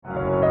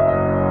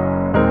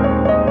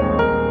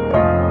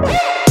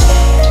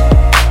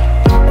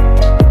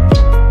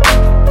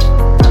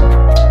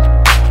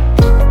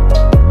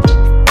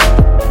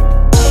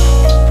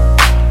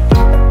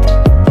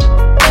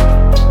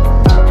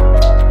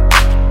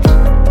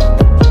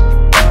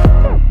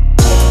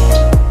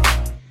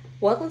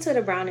Welcome to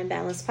the Brown and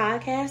Balanced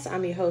Podcast.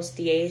 I'm your host,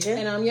 Deasia.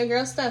 And I'm your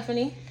girl,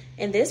 Stephanie.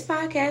 And this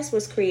podcast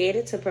was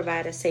created to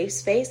provide a safe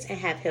space and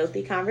have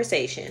healthy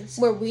conversations.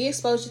 Where we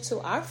expose you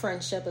to our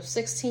friendship of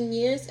 16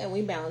 years and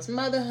we balance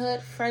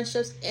motherhood,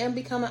 friendships, and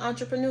becoming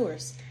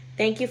entrepreneurs.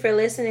 Thank you for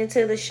listening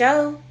to the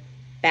show.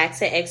 Back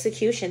to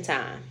execution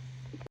time.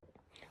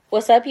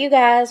 What's up, you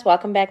guys?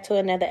 Welcome back to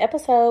another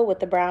episode with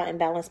the Brown and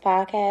Balanced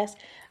Podcast.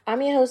 I'm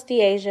your host,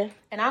 Deasia.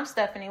 And I'm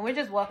Stephanie. We're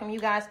just welcoming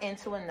you guys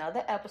into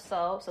another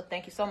episode. So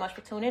thank you so much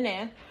for tuning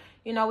in.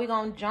 You know, we're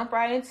going to jump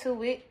right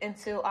into it,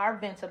 into our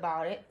vent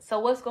about it. So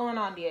what's going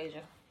on,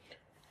 Deasia?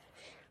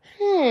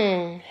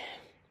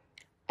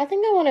 I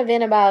think I want to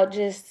vent about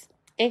just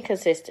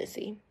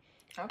inconsistency.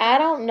 Okay. I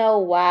don't know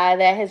why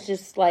that has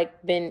just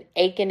been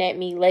aching at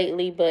me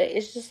lately, but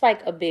it's just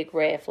a big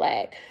red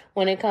flag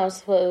when it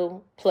comes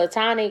to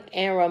platonic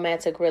and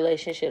romantic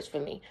relationships for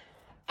me.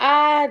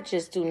 I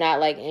just do not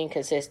like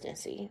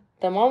inconsistency.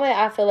 The moment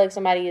I feel like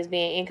somebody is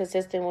being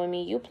inconsistent with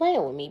me, you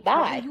playing with me. Bye.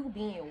 Why are you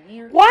being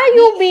weird? Why are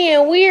you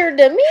being weird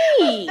to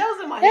me? That's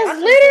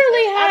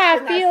literally how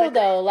I feel,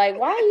 though.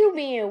 Why are you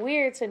being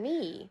weird to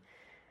me?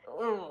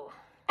 Ooh.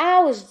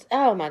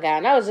 Oh my God.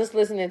 And I was just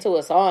listening to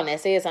a song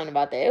that said something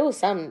about that. It was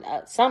some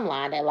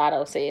line that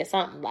Lotto said.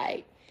 Something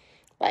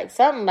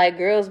like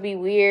girls be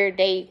weird.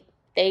 They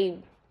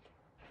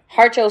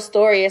heart your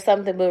story or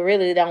something, but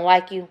really don't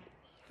like you.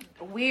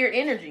 Weird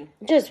energy.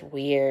 Just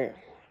weird.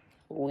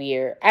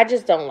 I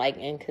just don't like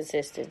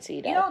inconsistency,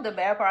 though. You know the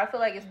bad part? I feel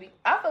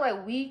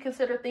like we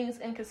consider things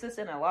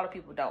inconsistent and a lot of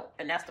people don't.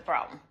 And that's the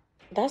problem.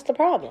 That's the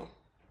problem.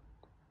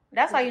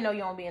 That's how you know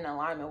you don't be in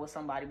alignment with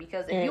somebody.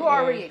 Because if you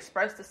already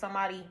express to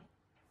somebody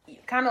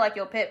kind of like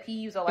your pet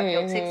peeves or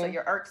your tics or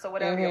your irks or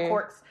whatever, your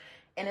quirks,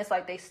 and it's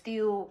like they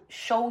still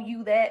show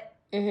you that,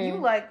 you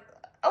like,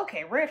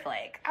 okay, red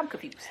flag. I'm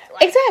confused.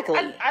 Exactly.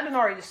 I done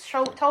already just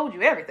told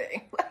you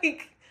everything.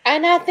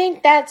 And I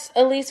think that's,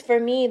 at least for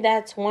me,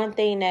 that's one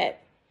thing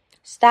that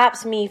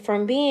stops me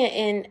from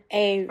being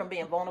From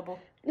being vulnerable?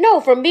 No,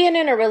 from being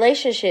in a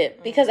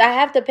relationship. Because I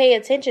have to pay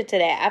attention to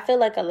that. I feel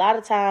like a lot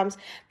of times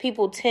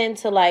people tend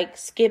to,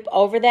 skip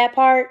over that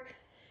part.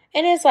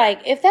 And it's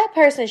if that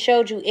person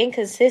showed you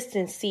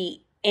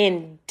inconsistency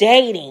in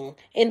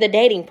the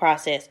dating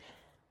process,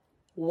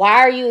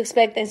 why are you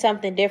expecting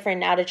something different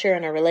now that you're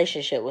in a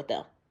relationship with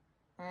them?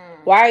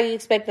 Why are you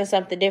expecting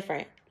something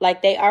different?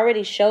 They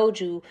already showed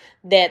you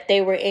that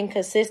they were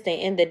inconsistent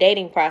in the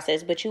dating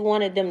process, but you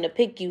wanted them to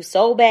pick you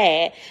so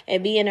bad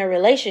and be in a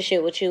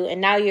relationship with you, and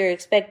now you're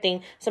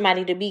expecting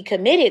somebody to be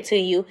committed to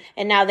you,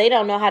 and now they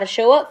don't know how to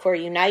show up for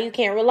you. Now you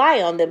can't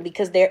rely on them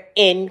because they're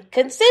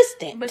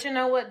inconsistent. But you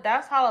know what?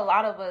 That's how a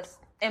lot of us,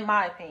 in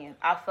my opinion,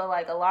 I feel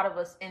like a lot of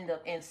us end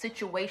up in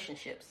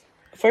situationships.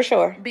 For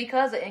sure.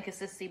 Because of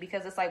inconsistency,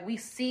 because it's we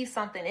see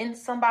something in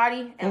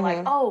somebody and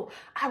oh,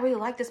 I really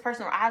like this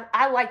person, or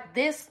I like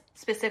this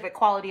specific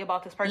quality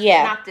about this person,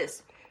 not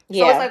this.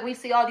 So it's we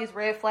see all these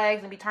red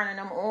flags and be turning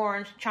them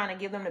orange, trying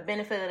to give them the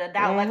benefit of the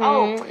doubt.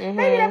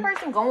 Maybe that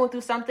person going through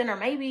something, or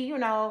maybe,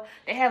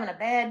 they having a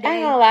bad day. I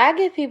ain't gonna lie, I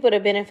give people the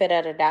benefit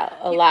of the doubt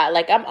a lot.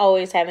 I'm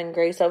always having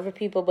grace over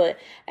people, but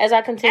as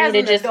I continue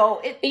to just...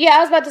 I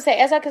was about to say,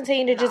 as I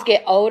continue to just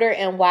get older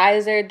and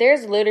wiser,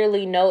 there's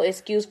literally no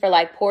excuse for,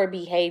 poor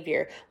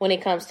behavior when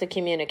it comes to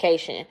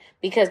communication.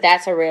 Because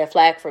that's a red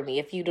flag for me.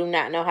 If you do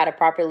not know how to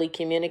properly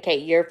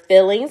communicate your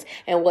feelings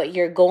and what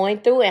you're going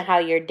through and how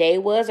your day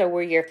was or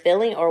where you're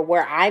feeling or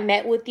where I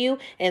met with you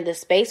in the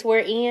space we're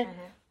in,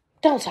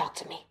 don't talk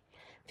to me.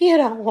 If you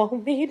don't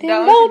want me,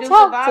 then don't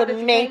talk to me.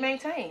 You can't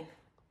maintain.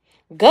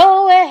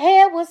 Go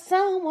ahead with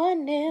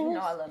someone else. You know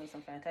I love me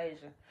some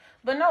Fantasia.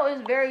 But no,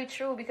 it's very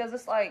true, because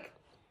it's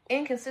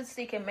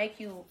inconsistency can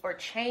make you or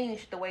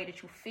change the way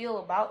that you feel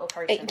about a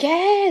person.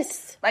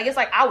 Yes. It's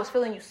I was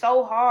feeling you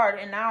so hard,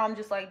 and now I'm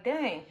just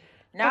dang.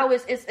 Now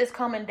it's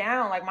coming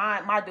down,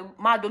 my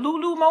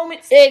delulu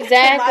moments.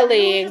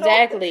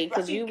 Exactly.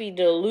 Because you be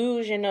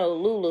delusional,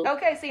 Lulu.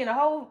 Okay, seeing a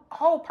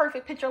whole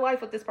perfect picture of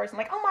life with this person,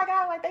 oh my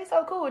God, they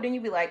so cool. Then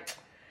you be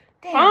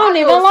damn, I don't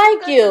even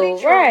like you,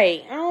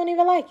 right? I don't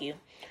even like you.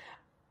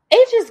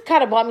 It just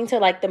kind of brought me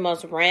to the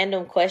most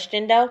random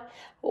question, though.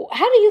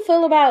 How do you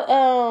feel about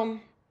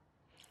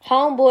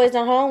homeboys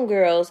and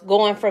homegirls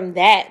going from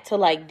that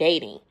to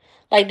dating?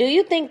 Do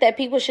you think that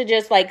people should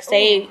just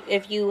say,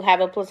 if you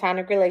have a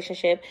platonic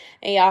relationship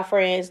and y'all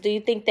friends, do you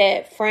think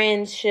that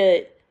friends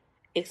should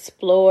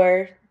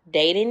explore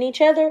dating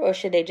each other, or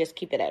should they just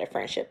keep it at a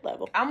friendship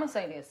level? I'm gonna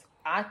say this.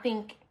 I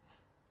think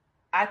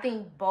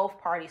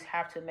both parties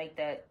have to make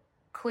that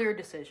clear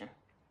decision.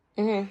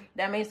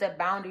 That means that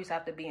boundaries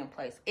have to be in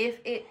place. If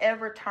it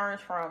ever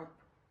turns from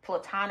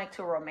platonic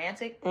to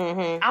romantic,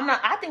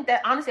 I think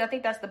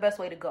that's the best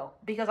way to go,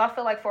 because I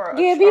feel for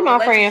be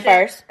my friend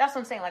first. That's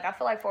what I'm saying. I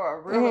feel for a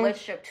real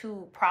relationship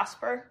to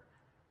prosper,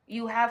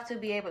 you have to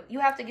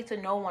get to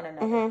know one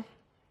another,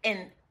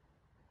 and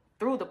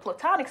through the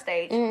platonic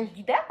stage,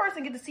 that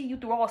person get to see you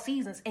through all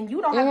seasons, and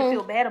you don't have to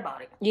feel bad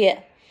about it. Yeah,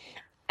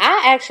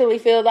 I actually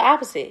feel the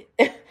opposite.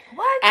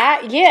 What?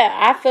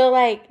 I feel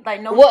like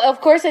no. Well,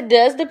 of course, it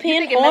does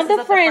depend on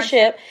the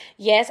friendship.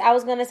 Yes, I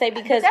was gonna say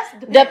because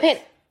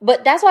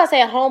But that's why I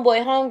say a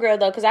homeboy, homegirl,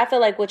 though, because I feel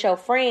like with your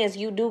friends,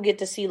 you do get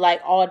to see, like,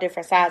 all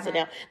different sides of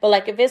them. But,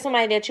 like, if it's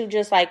somebody that you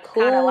just, like,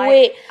 cool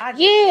with,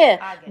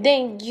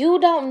 then you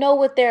don't know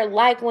what they're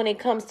like when it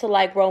comes to,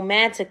 like,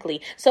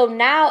 romantically. So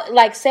now,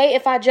 like, say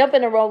if I jump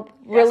in a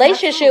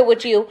relationship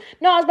with you.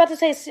 No, I was about to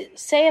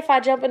say if I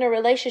jump in a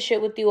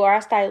relationship with you or I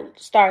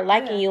start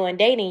liking you and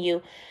dating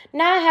you.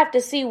 Now I have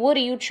to see what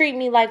do you treat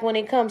me like when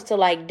it comes to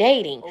like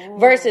dating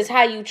versus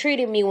how you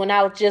treated me when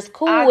I was just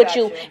cool with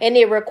you and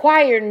it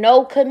required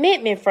no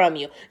commitment from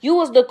you. You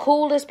was the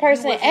coolest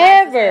person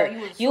ever.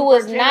 You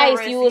was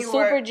nice. You was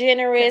super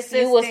generous.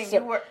 You was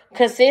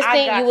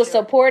consistent. You was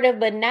supportive.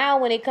 But now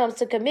when it comes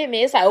to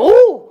commitment, it's like,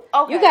 ooh,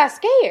 you got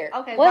scared.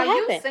 Okay, what by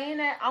happened? You saying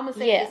that, I'm going to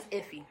say it's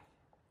iffy.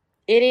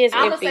 It is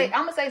I'm iffy.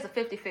 going to say it's a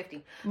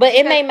 50-50. But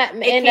it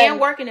can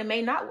work and it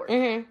may not work.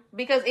 Mm-hmm.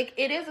 Because it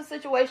is a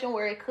situation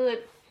where it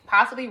could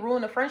possibly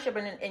ruin the friendship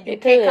and you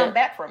can't come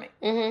back from it.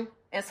 Mm-hmm.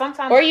 And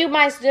sometimes... Or you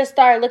might just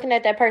start looking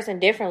at that person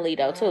differently,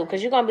 though, too.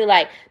 Because you're going to be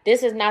like,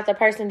 this is not the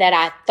person that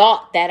I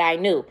thought that I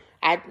knew.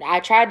 I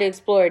tried to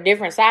explore a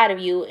different side of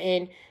you.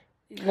 And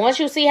once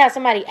you see how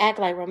somebody act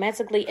like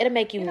romantically, it'll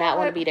make you not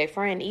want to be their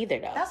friend either,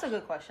 though. That's a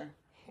good question.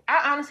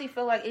 I honestly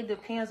feel like it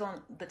depends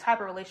on the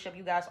type of relationship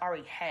you guys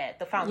already had.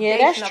 The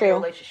foundation of your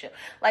relationship.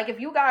 Like, if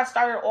you guys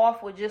started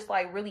off with just,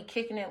 like, really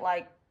kicking it,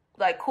 like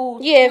cool.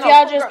 Yeah, if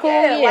y'all just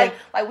cool, like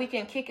we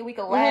can kick it, we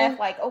can laugh,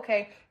 like,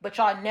 okay, but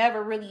y'all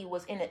never really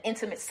was in an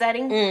intimate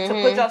setting to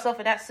put yourself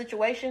in that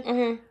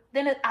situation,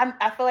 then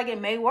I feel like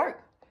it may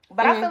work.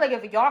 But I feel like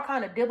if y'all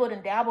kind of dibbled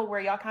and dabbled where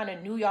y'all kind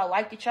of knew y'all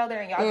liked each other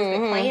and y'all just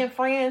been playing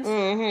friends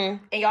and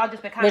y'all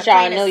just been kind of playing it safe. But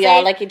y'all knew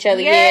y'all like each other.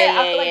 Yeah,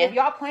 I feel like if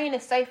y'all playing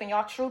it safe and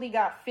y'all truly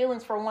got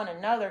feelings for one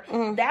another,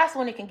 that's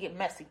when it can get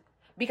messy.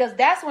 Because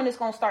that's when it's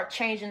going to start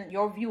changing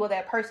your view of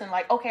that person.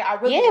 Like, okay, I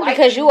really like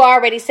because you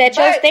already set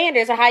your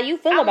standards of how you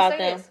feel about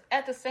them.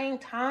 At the same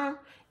time,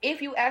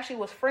 if you actually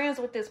was friends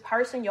with this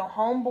person, your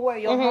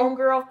homeboy, your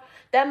homegirl,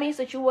 that means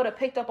that you would have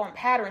picked up on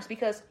patterns.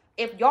 Because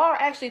if y'all are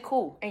actually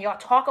cool and y'all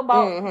talk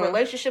about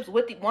relationships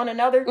with one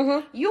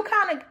another, you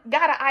kind of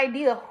got an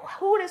idea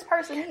who this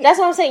person is. That's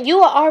what I'm saying. You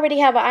will already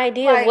have an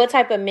idea of what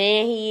type of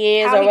man he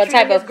is or what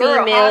type of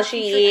female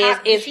she is.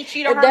 If she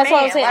cheat on her man,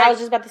 what I'm saying. I was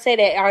just about to say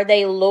that. Are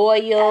they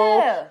loyal?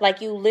 Yeah. Like,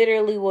 you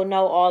literally will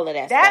know all of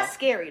that That's stuff.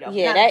 Scary, though.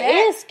 Yeah, that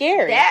is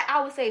scary. That,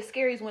 I would say, is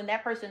scary is when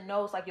that person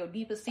knows, like, your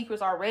deepest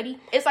secrets already.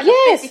 It's like a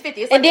 50-50.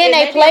 It's and then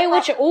they play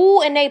with you.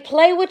 Ooh, and they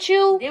play with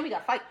you. Then we got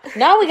to fight.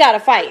 Now we got to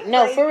fight.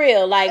 No, for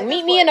real. Like,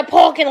 meet me in the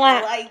parking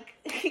lot.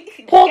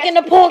 Pork in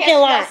the parking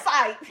lot.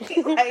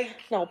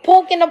 No,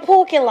 pork in the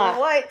parking lot.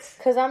 What?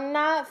 Because I'm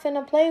not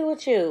finna play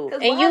with you.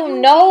 And you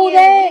know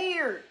that.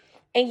 Weird?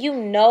 And you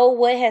know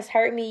what has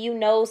hurt me. You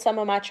know some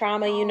of my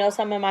trauma. You know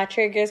some of my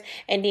triggers.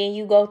 And then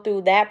you go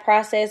through that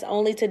process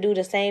only to do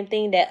the same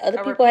thing that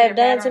other people have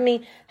done to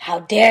me. How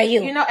dare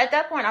you? You know, at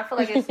that point, I feel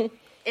like it's,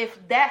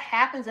 if that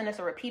happens and it's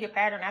a repeated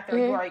pattern after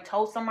you already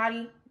told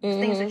somebody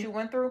things that you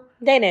went through.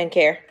 They didn't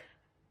care.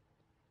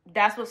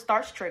 That's what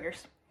starts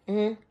triggers.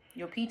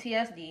 Your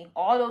PTSD,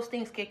 all those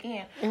things kick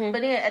in.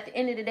 But then at the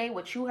end of the day,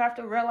 what you have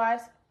to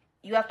realize,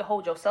 you have to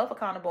hold yourself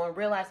accountable and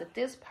realize that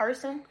this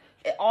person,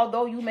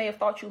 although you may have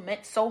thought you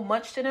meant so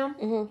much to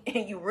them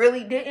and you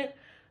really didn't,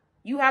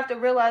 you have to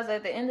realize that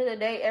at the end of the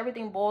day,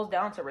 everything boils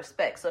down to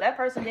respect. So that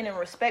person didn't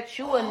respect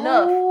you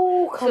enough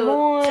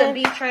to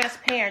be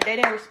transparent. They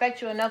didn't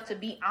respect you enough to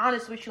be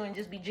honest with you and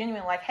just be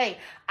genuine. Like, hey,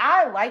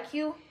 I like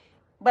you.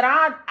 But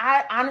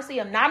I honestly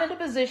am not in a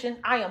position.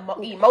 I am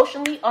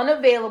emotionally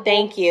unavailable.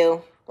 Thank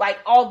you. Like,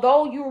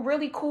 although you're a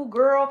really cool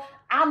girl,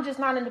 I'm just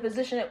not in the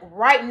position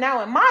right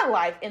now in my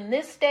life, in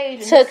this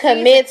stage, to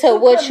commit to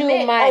what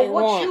you might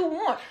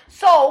want.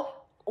 So,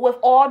 with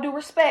all due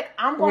respect,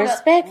 I'm going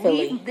to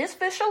leave this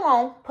fish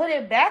alone, put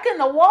it back in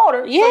the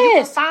water, so you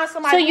can find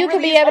somebody who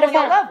really is on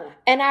your level.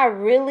 And I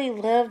really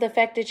love the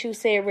fact that you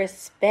said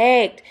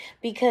respect,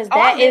 because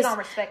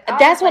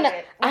that's when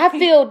I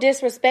feel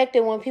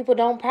disrespected when people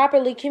don't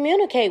properly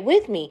communicate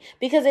with me,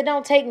 because it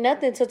don't take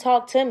nothing to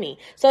talk to me.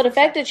 So the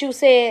fact that you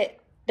said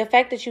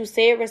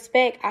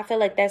respect, I feel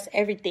like that's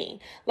everything.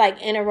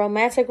 Like, in a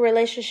romantic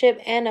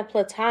relationship and a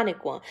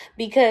platonic one.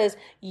 Because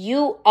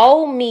you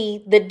owe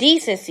me the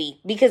decency.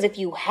 Because if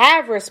you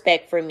have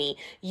respect for me,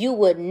 you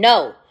would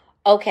know,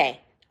 okay,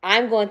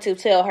 I'm going to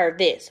tell her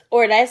this.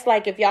 Or that's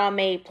like if y'all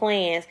made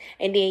plans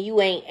and then you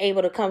ain't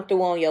able to come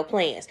through on your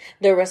plans.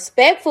 The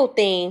respectful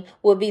thing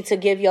would be to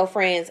give your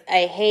friends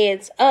a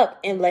heads up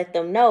and let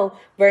them know,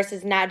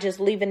 versus not just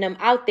leaving them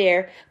out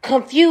there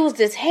confused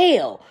as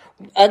hell.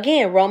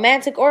 Again,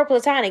 romantic or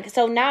platonic.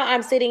 So now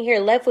I'm sitting here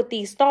left with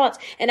these thoughts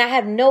and I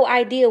have no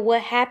idea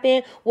what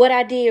happened, what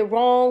I did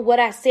wrong,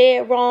 what I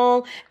said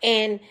wrong.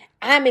 And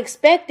I'm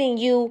expecting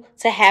you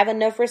to have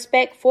enough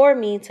respect for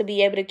me to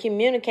be able to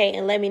communicate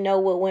and let me know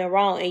what went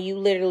wrong. And you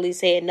literally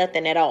said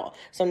nothing at all.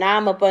 So now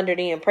I'm up under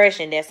the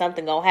impression that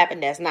something gonna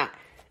happen that's not.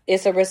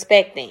 It's a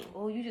respect thing.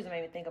 Oh, you just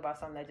made me think about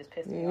something that just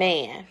pissed me off.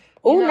 Man.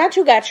 Oh, not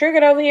you got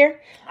triggered over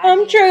here.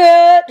 I'm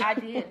triggered. I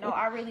did. No,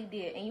 I really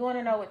did. And you want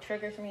to know what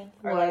triggers me?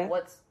 Or what? Like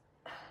what's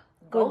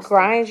ghosting?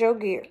 Grinds your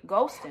gear.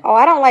 Ghosting. Oh,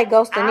 I don't like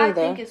ghosting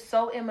either. I think it's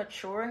so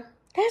immature.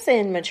 That's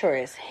immature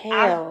as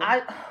hell.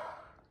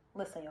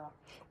 Listen, y'all.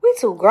 We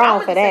too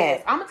grown for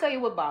that. I'm going to tell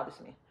you what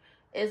bothers me.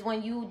 Is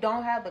when you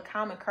don't have the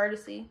common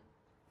courtesy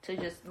to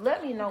just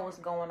let me know what's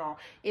going on.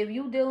 If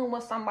you dealing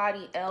with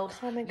somebody else,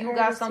 you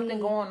got something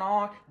going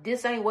on,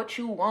 this ain't what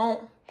you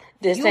want.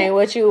 Ain't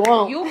what you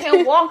want. You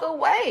can walk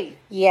away.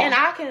 Yeah. And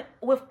I can,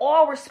 with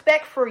all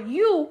respect for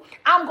you,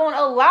 I'm going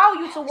to allow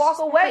you to walk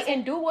away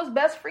and do what's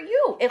best for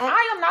you. If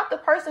I am not the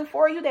person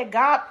for you that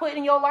God put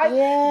in your life,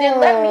 then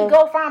let me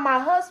go find my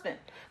husband.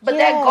 But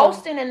that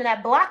ghosting and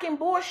that blocking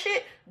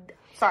bullshit...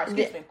 Sorry,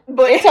 excuse me.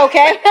 But it's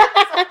okay.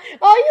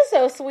 Oh,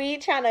 you're so sweet.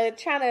 Trying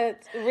to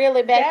reel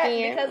it back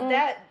in.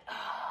 Because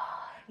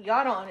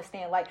y'all don't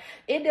understand. Like,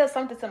 it does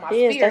something to my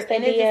spirit.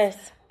 And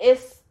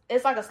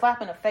it's like a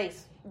slap in the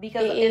face.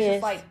 Because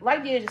it's just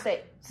like you just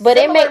said. But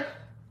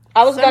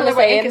I was gonna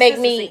say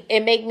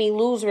it make me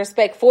lose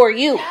respect for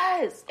you.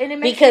 Yes.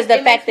 And because the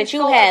fact that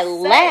you had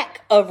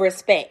lack of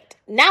respect.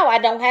 Now I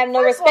don't have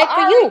no respect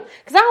for you.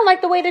 Because I don't like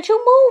the way that you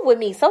move with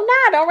me. So now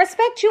I don't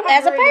respect you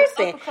as a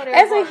person.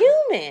 As a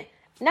human.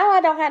 Now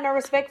I don't have no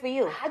respect for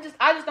you. I just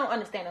don't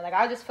understand it. Like,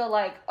 I just feel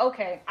like,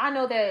 okay, I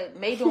know that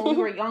maybe when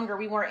we were younger,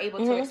 we weren't able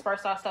to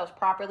express ourselves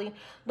properly.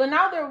 But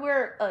now that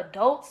we're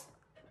adults,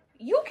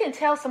 you can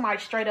tell somebody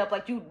straight up,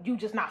 like, you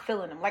just not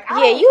feeling them. Like,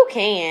 you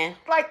can.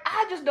 Like,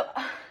 I just don't.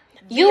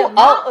 The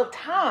amount of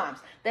times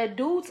that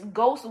dudes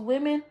ghost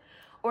women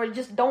or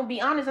just don't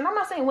be honest. And I'm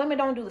not saying women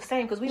don't do the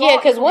same. Because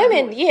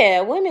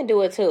women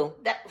do it too.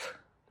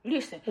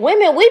 Listen.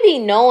 Women, we be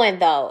knowing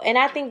though. And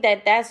I think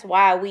that's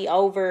why we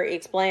over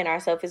explain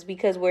ourselves is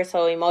because we're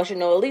so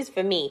emotional. At least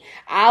for me,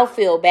 I'll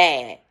feel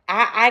bad.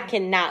 I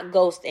cannot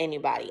ghost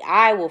anybody.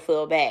 I will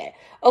feel bad.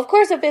 Of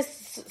course, if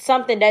it's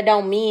something that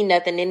don't mean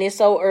nothing and it's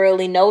so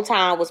early, no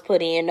time was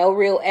put in, no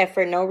real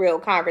effort, no real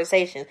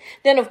conversation,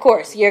 then of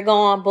course you're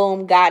going,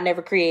 boom, God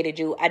never created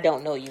you. I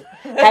don't know you.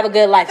 Have a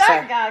good life,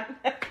 sir.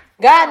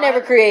 God never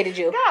created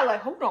you. God,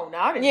 like, hold on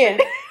now.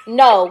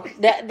 No,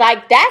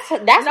 that's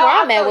where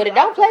I'm at with it.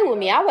 Don't play with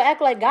me. I would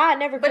act like God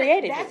never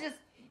created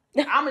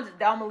you. I'm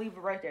gonna leave it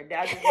right there.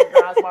 That's just what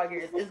grinds my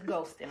gears. It's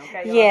ghosting,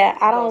 okay? Y'all? Yeah,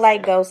 I don't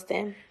like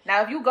ghosting.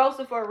 Now, if you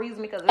ghosting for a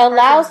reason because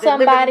allow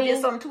somebody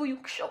did something to you,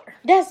 sure.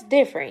 That's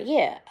different.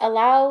 Yeah,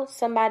 allow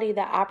somebody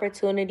the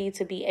opportunity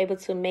to be able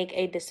to make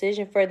a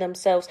decision for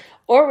themselves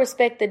or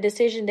respect the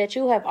decision that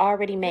you have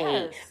already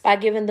made by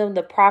giving them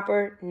the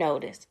proper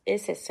notice.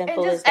 It's as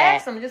simple as that. And just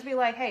ask them. Just be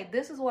like, hey,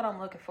 this is what I'm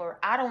looking for.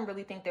 I don't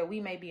really think that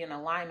we may be in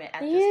alignment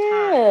at this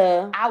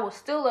time. I would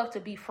still love to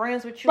be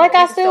friends with you. Like,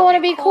 I still want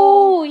to be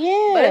cool.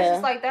 Yeah. But it's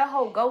just like that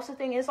whole ghosting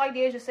thing. It's like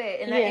Deja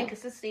said, and that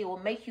inconsistency will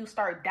make you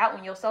start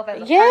doubting yourself as a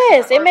person.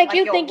 Yes, it make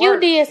you think you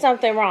did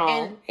something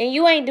wrong. And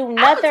you ain't do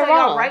nothing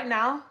wrong. Right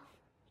now,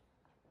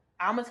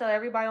 I'm going to tell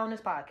everybody on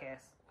this podcast,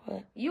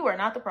 you are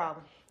not the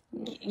problem.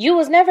 You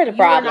was never the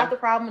problem. You are not the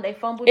problem. They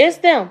fumbled you. It's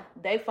them.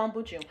 They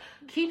fumbled you.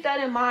 Keep that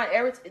in mind.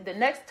 The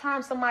next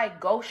time somebody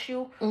ghosts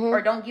you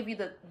or don't give you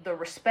the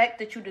respect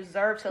that you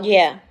deserve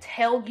to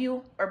tell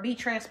you or be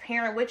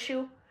transparent with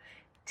you,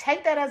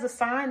 take that as a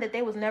sign that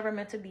they was never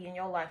meant to be in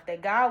your life.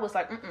 That God was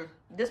like,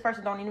 this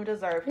person don't even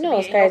deserve to be in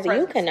your presence. It's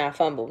crazy. You cannot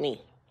fumble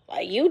me.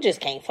 Like, you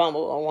just can't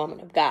fumble a woman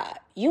of God.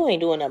 You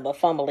ain't doing nothing but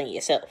fumbling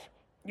yourself.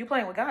 You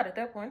playing with God at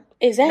that point.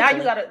 Exactly. Now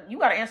you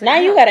gotta answer. Now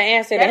you gotta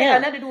answer to him. That ain't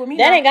got nothing to do with me.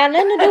 That ain't got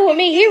nothing to do with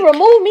me. He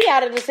removed me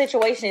out of the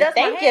situation.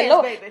 Thank you,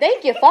 Lord. Baby.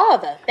 Thank you,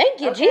 Father. Thank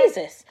you,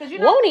 Jesus.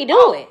 Won't he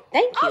do it?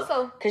 Thank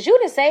you. Because you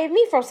done saved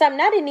me from something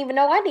I didn't even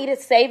know I needed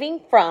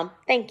saving from.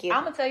 Thank you.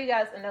 I'm gonna tell you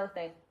guys another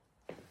thing.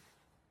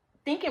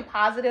 Thinking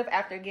positive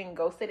after getting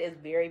ghosted is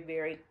very,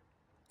 very.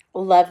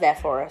 Love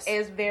that for us.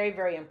 It's very,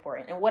 very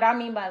important. And what I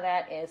mean by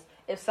that is,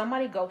 if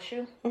somebody ghosts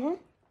you,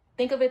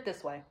 think of it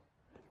this way.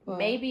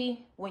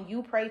 Maybe when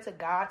you pray to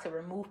God to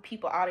remove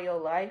people out of your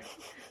life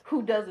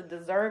who doesn't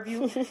deserve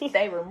you,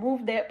 they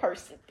remove that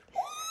person.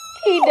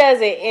 He does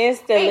it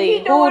instantly.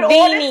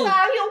 Houdini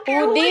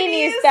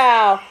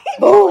style.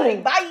 Boom.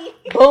 Like, bye.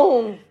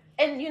 Boom.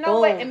 And you know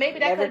what? And maybe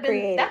that could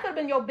have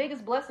been your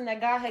biggest blessing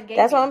that God had gave you.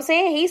 That's what I'm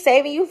saying. He's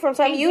saving you from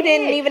something you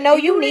didn't even know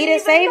you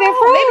needed saving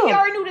from. Maybe you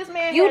already knew this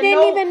man. You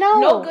didn't even know.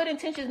 No good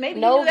intentions. Maybe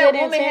you knew that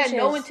woman had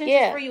no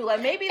intentions for you.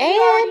 Like, maybe you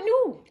already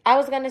knew. I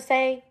was gonna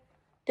say,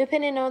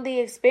 depending on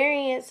the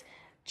experience,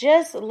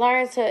 just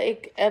learn to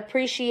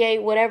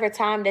appreciate whatever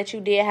time that you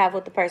did have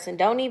with the person.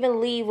 Don't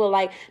even leave with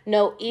like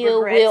no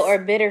ill will or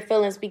bitter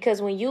feelings,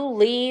 because when you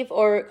leave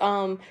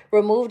or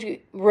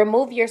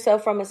remove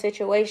yourself from a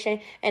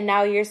situation and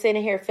now you're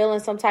sitting here feeling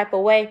some type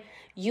of way,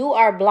 you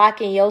are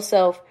blocking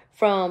yourself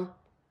from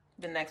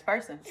the next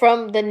person.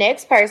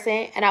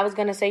 And I was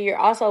going to say, you're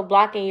also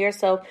blocking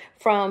yourself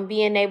from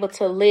being able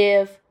to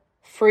live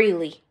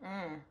freely.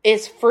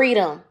 It's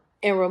freedom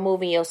in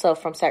removing yourself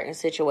from certain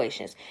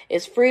situations.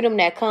 It's freedom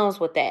that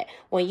comes with that.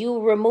 When you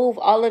remove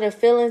all of the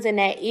feelings and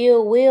that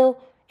ill will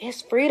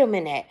It's freedom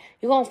in that.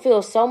 You're going to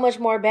feel so much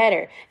more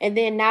better. And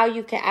then now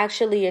you can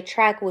actually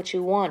attract what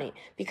you wanted.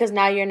 Because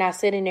now you're not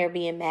sitting there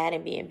being mad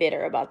and being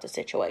bitter about the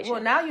situation.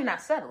 Well, now you're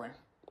not settling.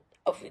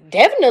 Oh,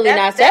 definitely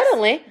not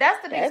settling.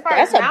 That's the biggest part.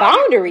 That's a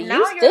boundary.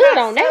 You stood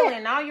on that.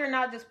 Now you're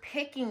not just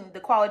picking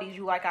the qualities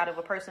you like out of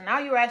a person. Now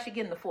you're actually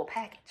getting the full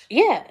package.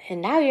 Yeah.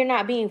 And now you're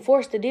not being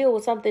forced to deal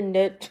with something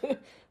that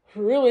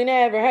really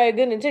never had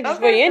good intentions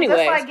for you anyway.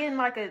 That's like getting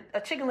like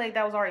a chicken leg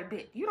that was already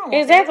bit. You don't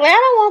want exactly. that. I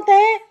don't want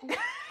that.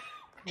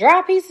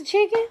 Dry piece of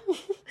chicken.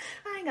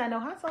 I ain't got no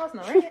hot sauce,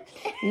 no ranch.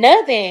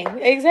 Nothing.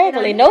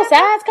 Exactly. No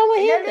sides come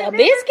with it. A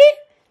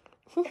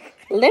biscuit.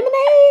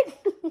 Lemonade.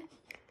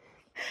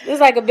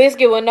 It's like a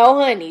biscuit with no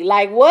honey.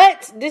 Like,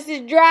 what? This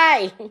is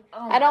dry.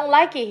 I don't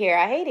like it here.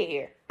 I hate it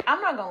here. I'm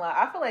not gonna lie.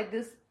 I feel like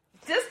this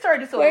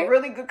turned into a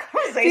really good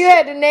conversation. You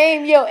had to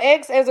name your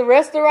ex as a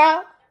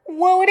restaurant.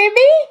 What would it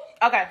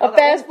be? Okay. A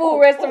fast food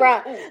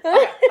restaurant.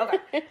 Okay.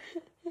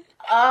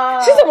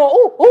 She said,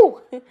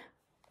 ooh.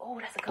 Oh,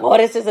 that's a good one. Oh,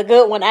 this is a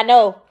good one. I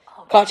know.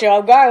 Oh, caught you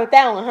off guard with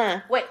that one,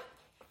 huh? Wait.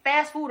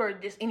 Fast food or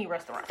just any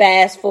restaurant?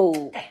 Fast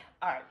food. Damn.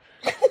 All right.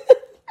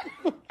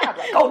 I'm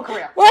like, Golden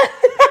Corral. What?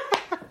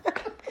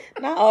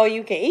 Not all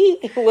you can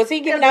eat. Was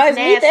he giving out his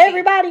meat to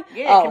everybody?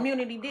 Yeah,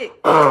 community dick.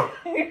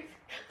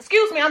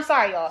 Excuse me, I'm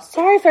sorry, y'all.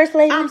 Sorry, First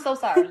Lady. I'm so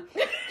sorry.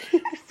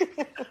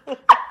 Why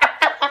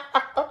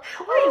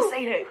do you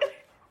say that?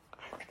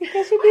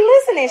 Because she be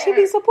listening. She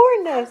be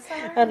supporting us.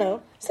 I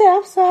know. Say,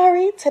 I'm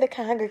sorry to the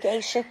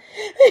congregation.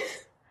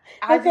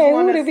 I okay,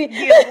 who would it be?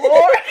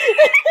 Lord.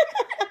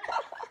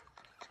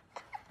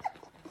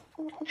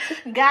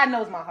 God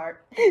knows my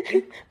heart.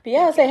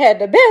 Beyonce had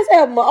the best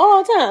album of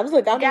all times.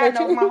 Look, God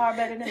knows my heart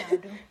better than I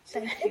do.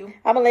 Thank you.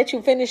 I'm going to let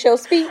you finish your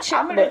speech.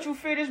 I'm going to let you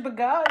finish, but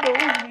God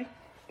knows me.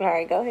 All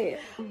right, go ahead.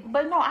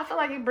 But no, I feel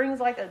like it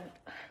brings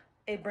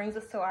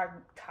us to our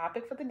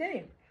topic for the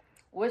day.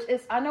 Which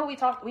is, I know we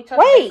touched. Wait,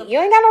 you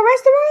ain't got no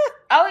restaurant?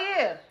 Oh,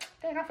 yeah.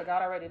 Dang, I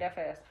forgot already that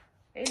fast.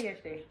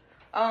 ADHD.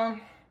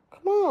 Come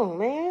on,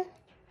 man.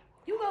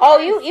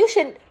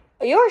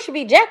 Yours should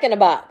be Jack in the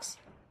Box.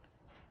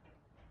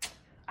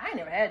 I ain't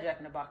never had Jack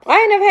in the Box. I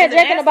ain't never had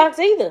Jack in the Box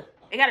either.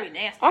 It gotta be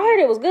nasty. I heard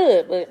it was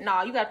good, but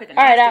no, you gotta pick a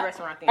nasty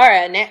restaurant thing. All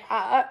right,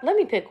 let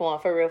me pick one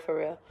for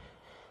real.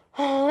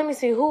 Let me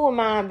see, who would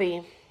mine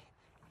be?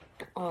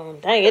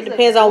 Dang, it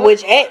depends on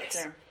which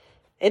ex.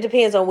 It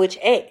depends on which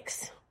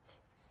ex.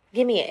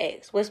 Give me an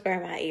ex. Whisper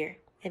in my ear,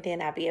 and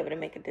then I'll be able to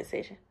make a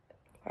decision.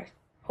 First,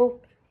 who?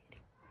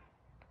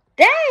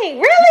 Dang,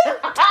 really?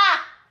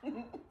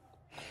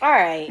 All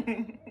right.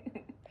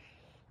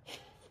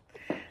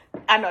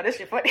 I know this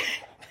shit funny.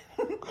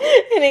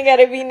 It ain't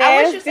gotta be nasty.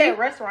 I wish you said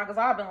restaurant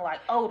because I've been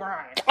like, oh,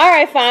 Ryan. All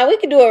right, fine. We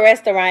can do a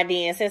restaurant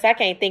then, since I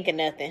can't think of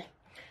nothing.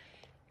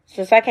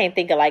 Since I can't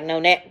think of like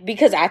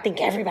because I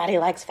think everybody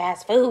likes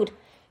fast food.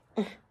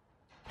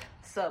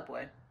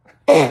 Subway.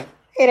 It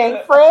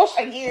ain't fresh.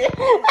 Yeah.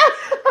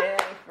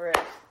 It ain't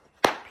fresh.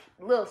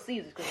 Little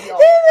Caesars because we all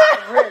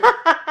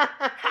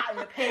hot in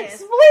the pants.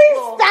 Please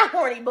stop.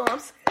 Horny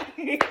bumps.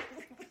 Please.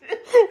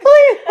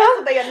 That's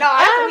what they are. No,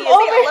 that's what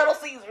it is. Little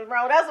Caesars,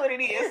 bro. That's what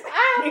it is.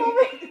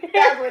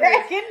 That's what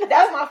it is.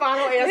 That's my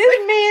final answer.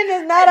 This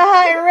man is not a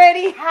hot and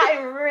ready. Hot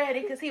and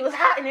ready because he was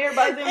hot in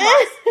everybody's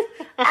inbox.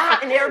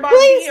 Hot in everybody's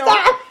Please DM.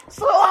 Stop.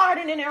 So hot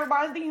in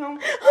everybody's DM.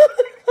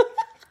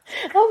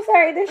 I'm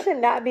sorry. This should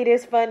not be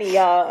this funny,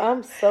 y'all.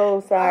 I'm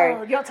so sorry.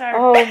 Oh, your turn.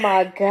 Oh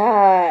my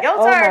God. Your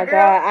turn,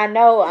 girl. God. I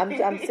know.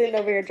 I'm sitting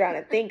over here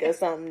trying to think of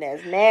something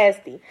that's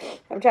nasty.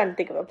 I'm trying to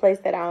think of a place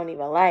that I don't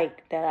even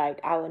like, that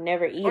I would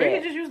never eat Or you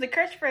at. could just use the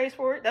catchphrase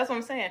for it. That's what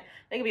I'm saying.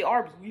 They could be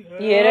Arby's.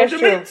 Yeah, that's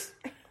true.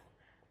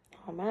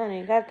 Oh, mine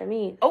ain't got the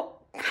meat. Oh.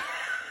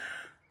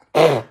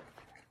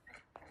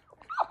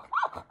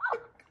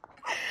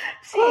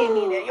 She ain't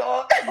mean that,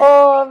 y'all.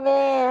 Oh,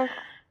 man.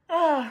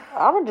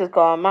 I'm going to just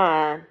call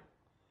mine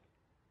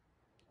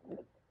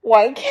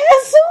White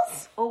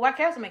Castles. Oh, White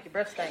Castle make your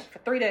breath stink for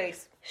 3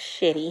 days.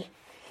 Shitty.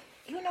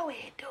 You know what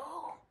it do.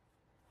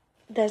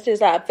 That's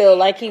just how I feel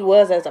like he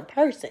was as a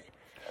person.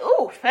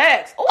 Ooh,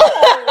 facts. Ooh.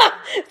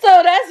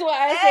 So that's why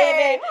I said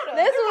that.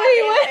 That's what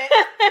he was.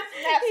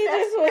 He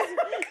just was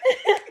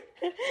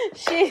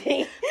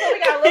shitty. So we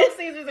got Little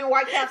Caesars and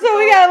White Castle. So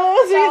we got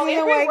Little Caesars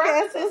and White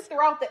Castles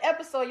throughout the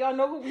episode. Y'all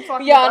know who we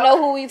talking about. Y'all know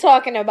who we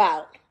talking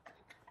about.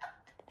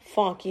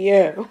 Funky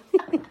you.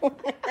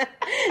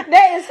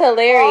 That is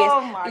hilarious.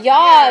 Oh my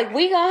y'all, God.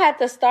 We gonna have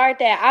to start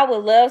that. I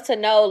would love to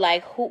know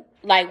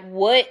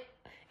what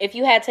if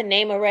you had to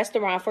name a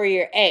restaurant for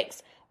your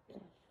ex,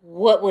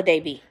 what would they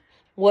be?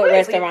 What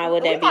restaurant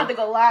would that be? We're about to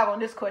go live on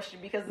this question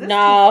because this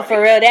no, for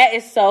real, that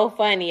is so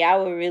funny. I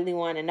would really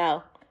want to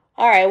know.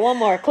 All right, one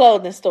more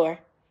clothing store.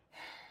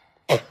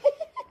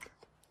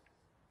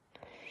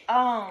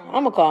 I'm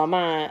gonna call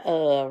mine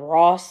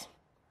Ross.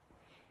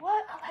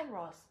 What? I like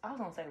Ross. I was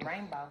gonna say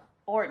Rainbow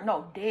or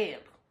no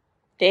Deb.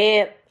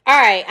 Deb. All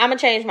right, I'm gonna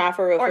change mine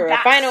for real.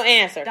 Dots. Final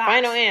answer. Dots.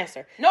 Final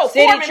answer. No,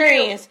 City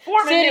Trends.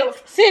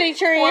 City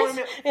Trends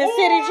and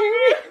City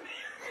Trends.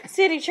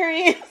 City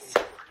Trends.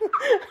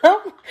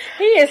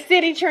 He is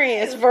city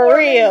trends for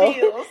real.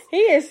 He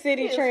is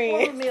city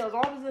trends. Meals,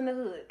 always in the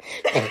hood.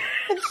 So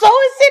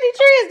is city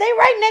trends. They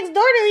right next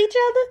door to each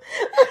other.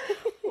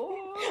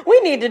 We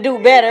need to do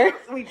better.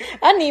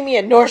 I need me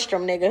a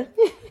Nordstrom, nigga.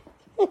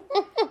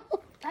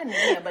 I need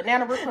me a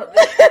Banana Republic.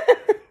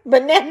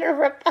 Banana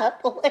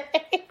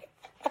Republic.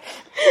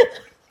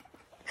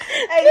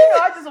 Hey, you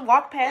know, I just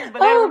walk past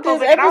Banana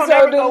Republic and I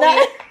don't go in.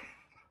 I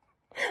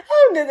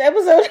hope this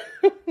episode.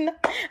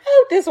 I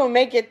hope this will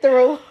make it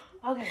through.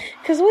 Okay.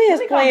 Because we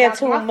is playing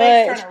too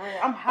much.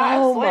 I'm hot.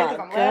 Oh my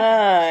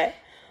God.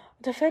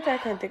 The fact I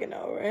can't think of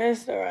no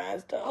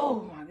restaurants though.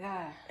 Oh my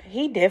God.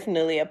 He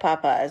definitely a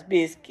Popeye's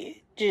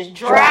biscuit. Just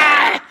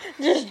dry.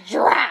 Just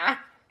dry.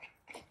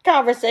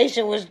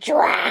 Conversation was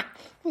dry. I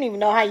don't even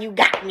know how you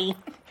got me.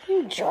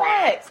 You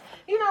dry.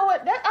 You know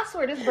what? I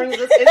swear this brings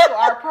us into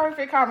our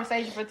perfect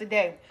conversation for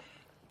today.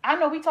 I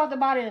know we talked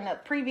about it in a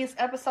previous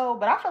episode,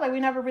 but I feel like we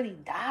never really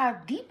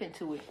dived deep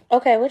into it.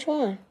 Okay, which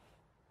one?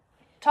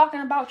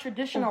 Talking about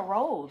traditional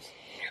roles.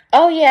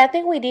 Oh, yeah, I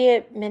think we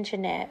did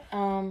mention that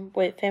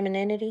with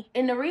femininity.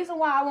 And the reason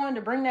why I wanted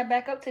to bring that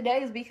back up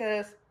today is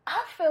because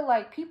I feel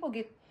like people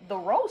get the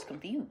roles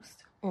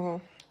confused.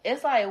 Mm-hmm.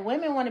 It's like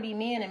women want to be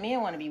men and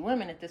men want to be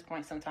women at this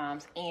point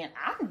sometimes. And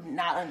I'm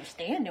not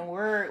understanding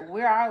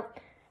where our...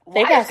 I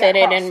think I said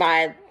it in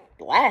my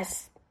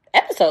last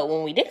episode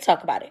when we did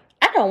talk about it.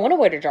 I don't want to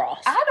wear the drawers.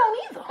 I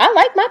don't either. I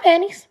like my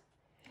panties.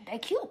 They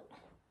cute.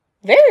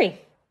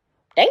 Very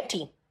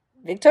dainty.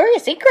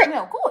 Victoria's Secret.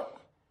 Smell good.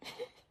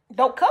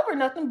 Don't cover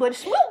nothing but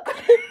smoke.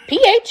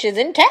 pH is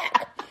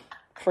intact.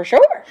 For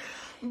sure.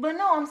 But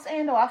no, I'm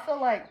saying though, I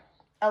feel like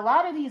a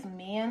lot of these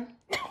men,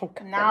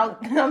 now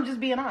I'm just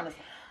being honest,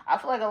 I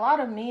feel like a lot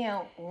of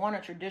men want a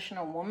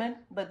traditional woman,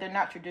 but they're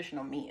not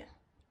traditional men.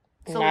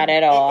 So not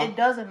at all. It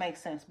doesn't make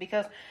sense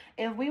because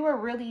if we were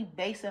really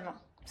basing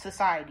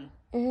society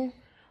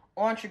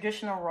on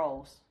traditional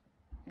roles,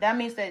 that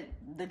means that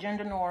the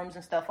gender norms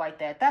and stuff like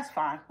that, that's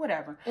fine,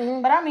 whatever.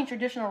 Mm-hmm. But I mean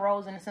traditional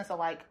roles in the sense of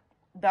like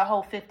the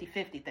whole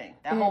 50-50 thing,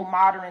 that whole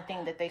modern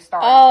thing that they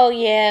started. Oh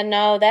yeah,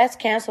 no, that's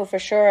canceled for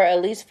sure.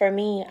 At least for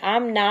me,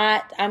 I'm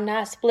not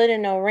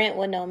splitting no rent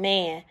with no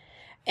man,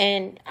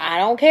 and I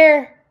don't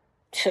care,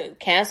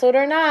 canceled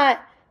or not.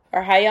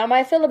 Or how y'all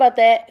might feel about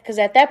that. Because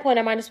at that point,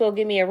 I might as well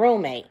give me a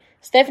roommate.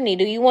 Stephanie,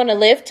 do you want to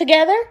live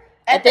together?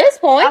 At this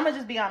point. I'm going to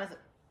just be honest.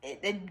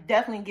 It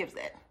definitely gives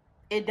that.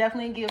 It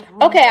definitely gives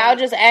roommate. Okay, I'll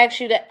just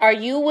ask you that. Are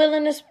you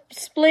willing to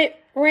split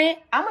rent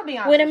I'm going to be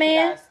honest with a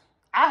man? You guys.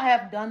 I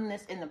have done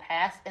this in the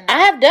past. I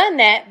have done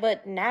that,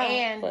 but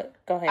now. But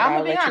go ahead. I'm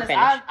going to be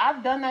honest.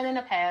 I've done that in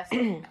the past.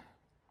 And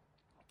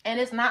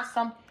it's not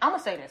I'm going to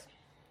say this.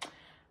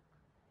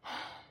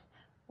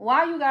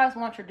 Why you guys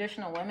want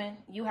traditional women,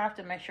 you have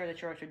to make sure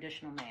that you're a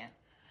traditional man.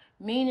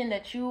 Meaning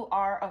that you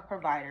are a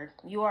provider,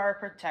 you are a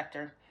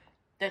protector,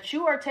 that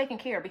you are taking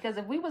care. Because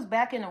if we was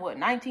back in the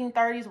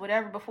 1930s,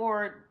 whatever,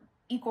 before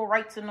equal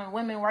rights and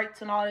women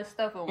rights and all this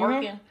stuff and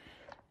working,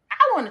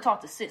 I want to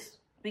talk to sis.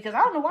 Because I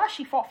don't know why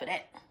she fought for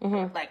that.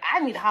 Mm-hmm. Like, I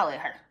need to holler at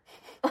her.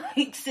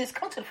 Like, sis,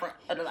 come to the front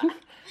of the line.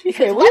 She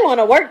said, we want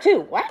to work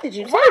too. Why did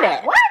you say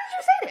that? Why did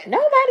you say that?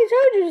 Nobody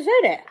told you to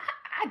say that.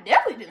 I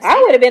definitely didn't.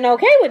 I would have been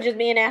okay with just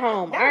being at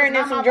home,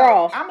 ironing some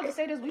drawers. I'm going to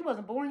say this: we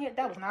wasn't born yet.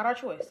 That was not our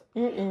choice.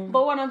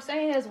 But what I'm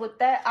saying is, with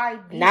that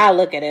idea, now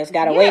look at us.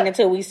 Got to wait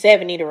until we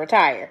 70 to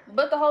retire.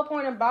 But the whole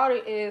point about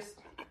it is,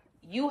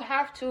 you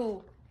have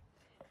to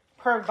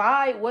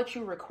provide what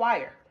you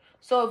require.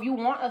 So if you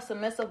want a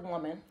submissive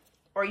woman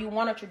or you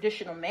want a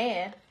traditional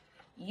man,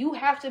 you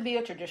have to be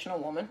a traditional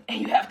woman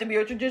and you have to be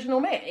a traditional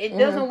man. It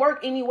doesn't work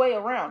any way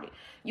around it.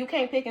 You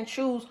can't pick and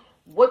choose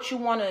what you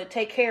want to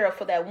take care of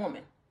for that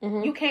woman.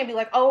 You can't be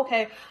like, oh,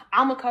 okay,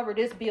 I'm going to cover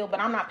this bill,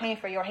 but I'm not paying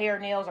for your hair,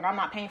 nails, and I'm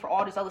not paying for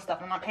all this other stuff.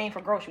 I'm not paying for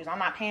groceries. I'm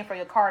not paying for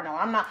your car note.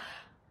 I'm not.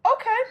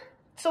 Okay,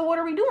 so what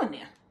are we doing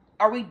then?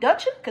 Are we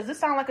Dutching? Because this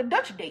sounds like a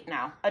Dutch date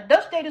now. A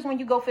Dutch date is when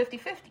you go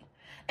 50-50.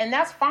 And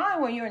that's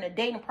fine when you're in a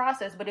dating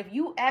process. But if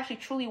you actually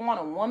truly want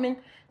a woman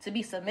to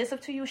be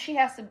submissive to you, she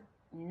has to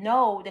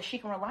know that she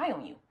can rely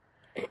on you.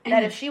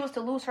 That if she was to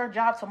lose her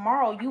job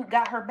tomorrow, you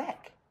got her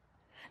back.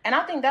 And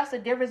I think that's the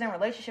difference in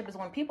relationship is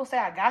when people say,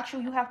 I got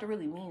you, you have to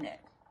really mean that.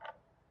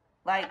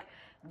 Like,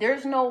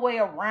 there's no way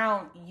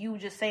around you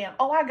just saying,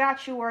 oh, I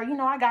got you, or,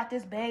 I got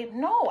this, babe.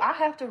 No, I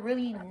have to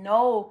really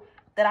know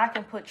that I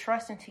can put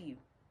trust into you.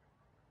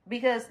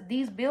 Because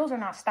these bills are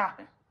not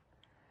stopping.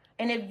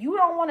 And if you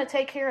don't want to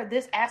take care of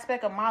this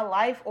aspect of my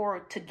life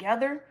or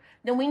together,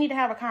 then we need to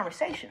have a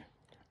conversation.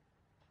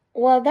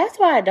 Well, that's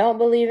why I don't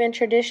believe in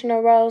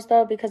traditional roles,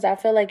 though, because I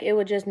feel like it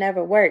would just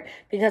never work.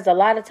 Because a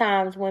lot of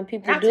times when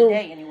people Not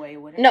today, anyway,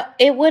 it wouldn't. No,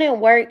 it wouldn't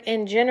work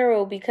in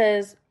general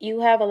because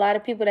you have a lot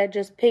of people that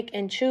just pick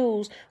and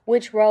choose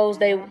which roles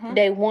they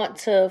want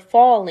to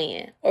fall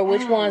in or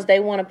which ones they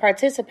want to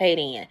participate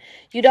in.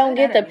 You don't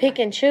get to pick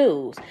and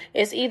choose.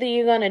 It's either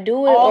you're going to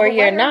do it or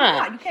you're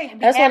not.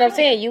 That's what I'm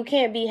saying. You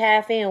can't be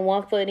half in,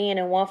 1 foot in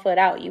and 1 foot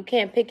out. You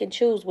can't pick and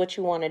choose what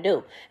you want to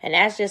do. And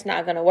that's just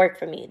not going to work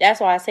for me. That's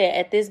why I said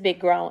at this big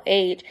grown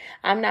age,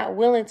 I'm not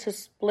willing to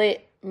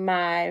split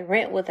my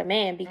rent with a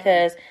man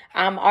because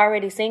I'm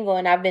already single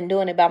and I've been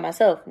doing it by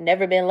myself.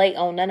 Never been late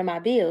on none of my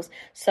bills.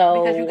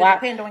 So because you can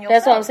depend on yourself.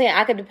 That's what I'm saying.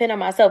 I could depend on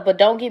myself. But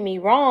don't get me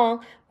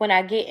wrong. When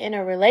I get in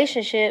a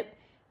relationship,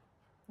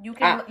 you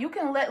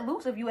can let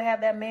loose if you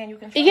have that man you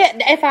can trust. Yeah,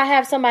 if I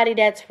have somebody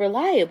that's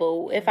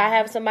reliable, if I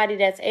have somebody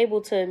that's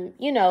able to,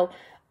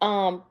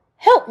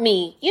 help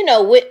me,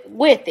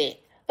 with it.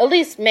 At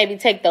least maybe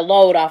take the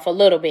load off a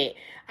little bit.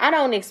 I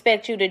don't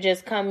expect you to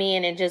just come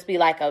in and just be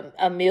like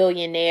a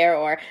millionaire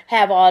or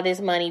have all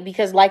this money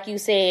because, like you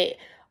said,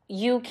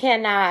 you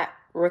cannot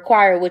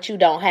require what you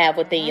don't have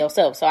within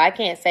yourself. So I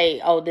can't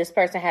say, oh, this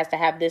person has to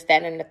have this,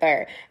 that, and the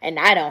third, and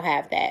I don't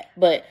have that.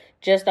 But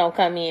just don't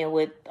come in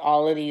with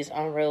all of these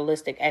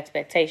unrealistic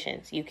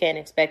expectations. You can't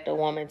expect a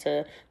woman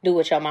to do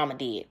what your mama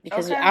did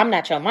because I'm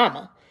not your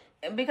mama.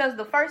 Because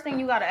the first thing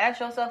you got to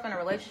ask yourself in a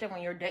relationship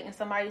when you're dating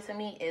somebody, to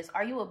me, is,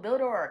 are you a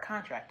builder or a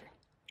contractor?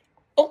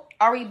 Oh.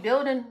 Are we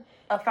building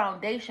a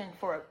foundation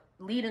for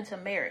leading to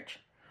marriage?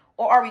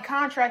 Or are we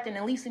contracting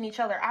and leasing each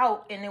other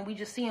out and then we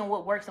just seeing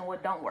what works and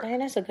what don't work? Man,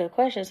 that's a good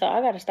question. So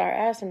I got to start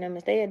asking them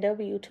if they a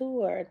W-2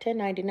 or a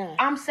 1099.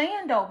 I'm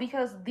saying, though,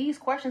 because these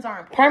questions are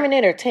important.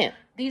 Permanent or temp?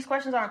 These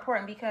questions are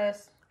important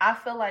because I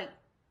feel like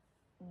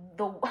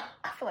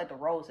the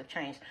roles have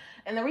changed.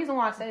 And the reason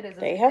why I say this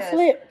is they have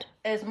flipped.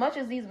 As much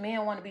as these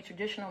men want to be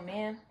traditional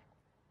men,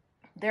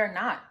 they're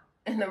not.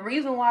 And the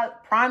reason why,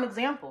 prime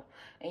example,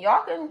 and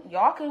y'all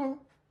can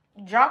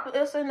drop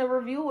us in the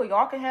review or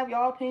y'all can have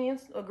y'all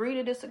opinions, agree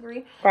to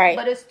disagree. Right.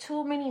 But it's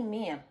too many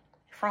men,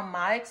 from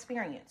my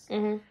experience,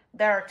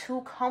 that are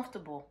too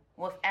comfortable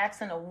with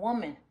asking a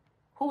woman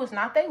who is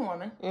not their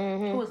woman,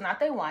 who is not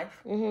their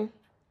wife,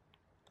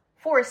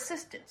 for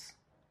assistance.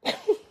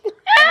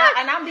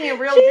 And I'm being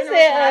real generous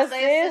when I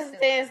say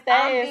assistance.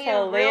 That is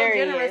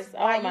hilarious.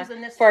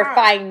 For term.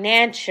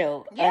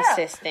 Financial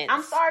assistance.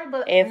 I'm sorry,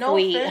 but if no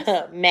we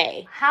offense,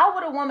 may. How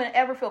would a woman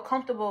ever feel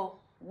comfortable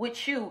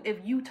with you if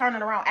you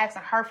turning around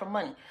asking her for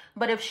money?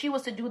 But if she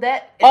was to do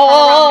that,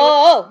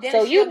 so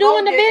you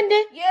doing the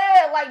bending?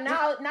 Yeah, like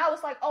now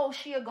it's like, oh,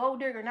 she a gold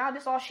digger. Now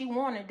this all she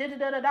wanted.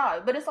 Da.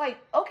 But it's like,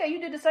 okay,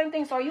 you did the same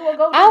thing, so are you a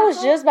gold digger? I was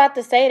just about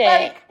to say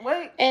that.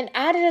 Wait. And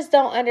I just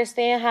don't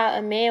understand how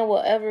a man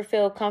will ever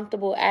feel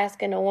comfortable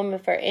asking a woman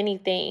for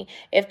anything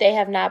if they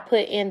have not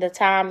put in the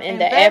time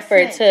and the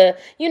effort to,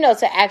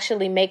 to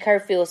actually make her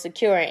feel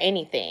secure in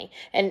anything.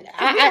 And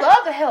I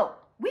love to help.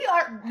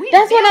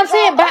 That's what I'm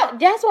saying.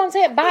 That's what I'm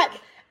saying.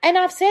 And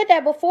I've said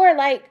that before.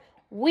 Like,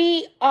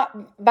 we are,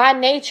 by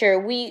nature,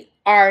 we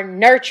are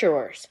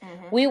nurturers.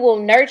 We will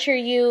nurture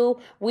you.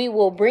 We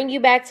will bring you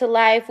back to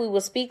life. We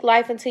will speak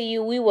life into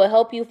you. We will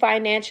help you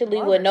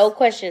financially with no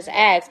questions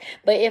asked.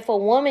 But if a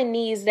woman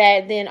needs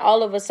that, then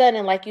all of a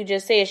sudden, like you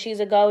just said, she's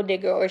a gold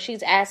digger, or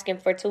she's asking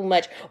for too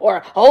much,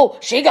 or, oh,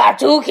 she got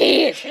 2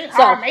 kids, she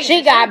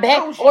got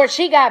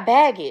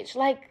baggage.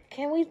 Like,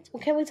 can we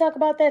talk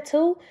about that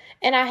too?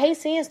 And I hate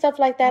seeing stuff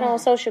like that on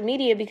social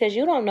media because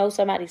you don't know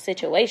somebody's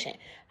situation.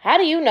 How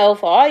do you know?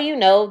 For all you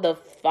know, the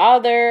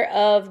father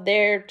of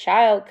their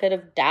child could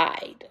have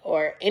died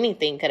or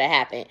anything could have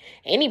happened.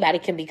 Anybody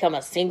can become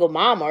a single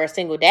mom or a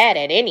single dad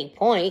at any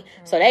point.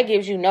 So that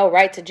gives you no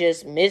right to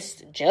just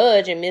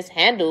misjudge and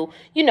mishandle,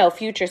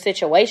 future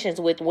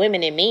situations with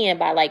women and men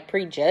by like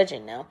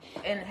prejudging them.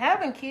 And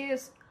having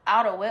kids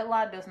out of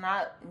wedlock does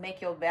not make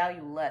your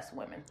value less,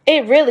 women.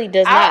 It really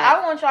does not. I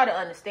want y'all to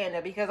understand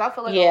that because I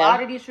feel like a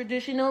lot of these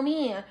traditional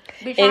men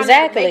be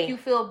trying to make you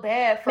feel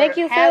bad for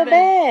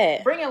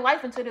bringing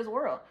life into this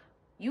world.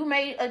 You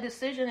made a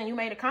decision and you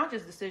made a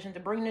conscious decision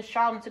to bring this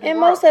child into the world. And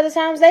most of the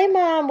times, their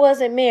mom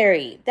wasn't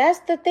married. That's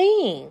the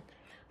thing.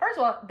 First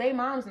of all, their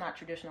mom's not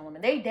traditional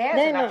women. Their dads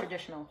are not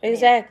traditional.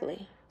 Exactly.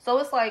 Men. So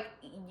it's like,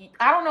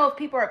 I don't know if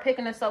people are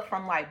picking this up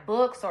from like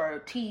books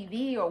or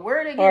TV or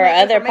where they're getting or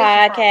other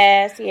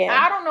podcasts. From. Yeah,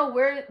 I don't know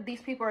where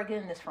these people are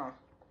getting this from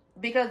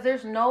because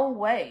there's no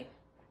way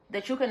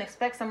that you can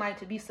expect somebody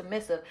to be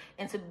submissive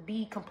and to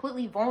be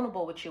completely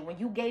vulnerable with you when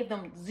you gave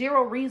them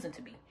zero reason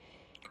to be.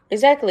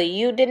 Exactly.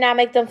 You did not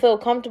make them feel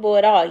comfortable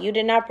at all. You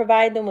did not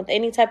provide them with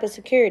any type of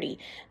security.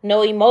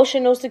 No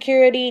emotional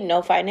security,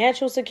 no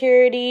financial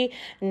security,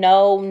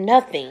 no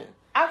nothing.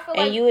 I feel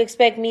like, and you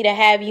expect me to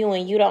have you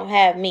and you don't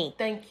have me.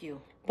 Thank you.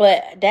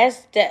 But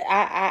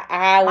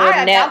I would never.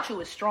 I doubt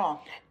you is strong.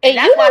 And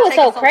you know what's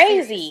so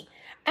crazy? Serious.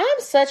 I'm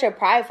such a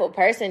prideful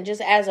person just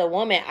as a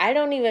woman. I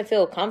don't even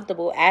feel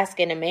comfortable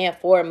asking a man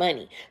for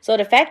money. So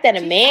the fact that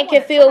a man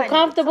can feel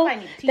comfortable,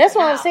 that's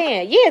what I'm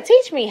saying. Yeah,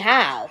 teach me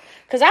how.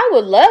 Because I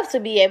would love to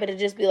be able to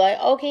just be like,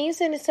 oh, can you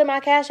send this to my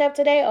Cash App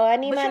today? Oh, I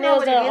need my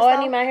nails done. Oh,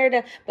 I need my hair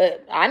done.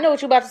 But I know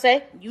what you're about to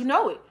say. You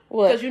know it.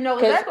 Because you know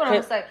exactly what I'm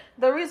going to say.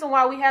 The reason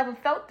why we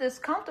haven't felt this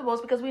comfortable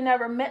is because we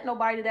never met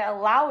nobody that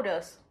allowed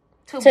us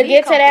to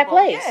get to that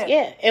place.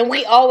 Yeah. And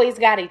we always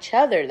got each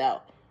other,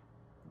 though.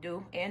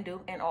 And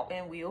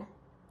will.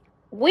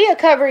 We'll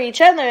cover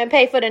each other and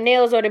pay for the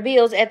nails or the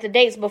bills at the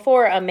dates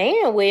before a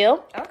man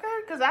will. Okay,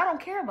 because I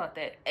don't care about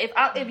that.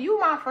 If you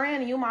my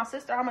friend and you my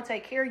sister, I'm gonna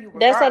take care of you.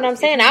 That's what I'm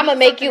saying. I'm gonna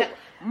make you.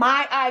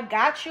 My I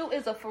got you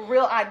is a for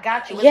real I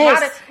got you.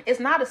 Yes. It's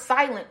not a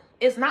silent.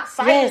 It's not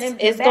silent. Yes,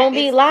 it's gonna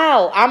be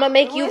loud. I'm gonna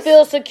make you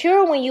feel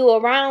secure when you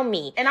around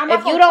me. And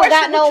if you don't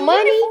got no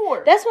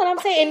money, that's what I'm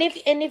saying.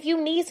 And if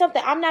you need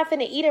something, I'm not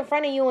finna eat in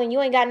front of you and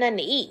you ain't got nothing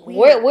to eat.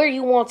 Where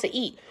you want to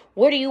eat?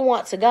 Where do you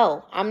want to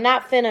go? I'm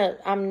not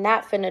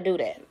finna do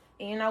that.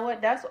 You know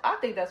what? I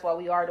think that's why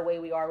we are the way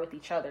we are with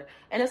each other.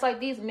 And it's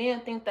like these men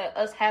think that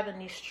us having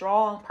these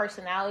strong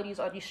personalities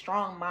or these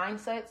strong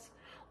mindsets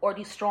or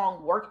these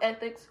strong work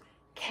ethics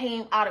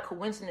came out of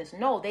coincidence.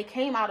 No, they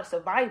came out of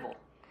survival.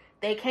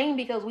 They came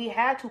because we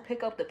had to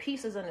pick up the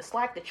pieces and the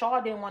slack that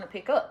y'all didn't want to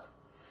pick up.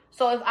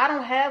 So if I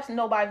don't have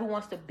nobody who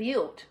wants to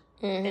build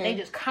and they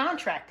just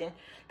contracting,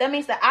 that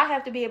means that I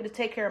have to be able to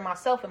take care of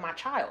myself and my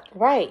child.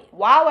 Right.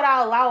 Why would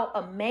I allow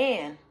a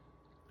man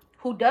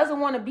who doesn't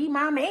want to be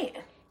my man?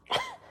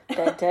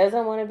 That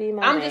doesn't want to be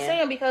my man. I'm just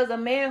saying, because a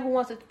man who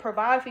wants to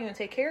provide for you and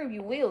take care of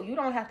you will. You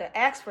don't have to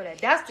ask for that.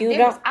 That's the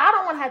difference. I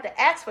don't want to have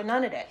to ask for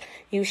none of that.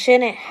 You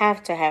shouldn't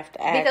have to ask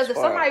because if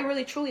somebody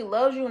really truly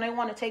loves you and they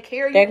want to take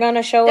care of you, they're going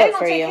to show up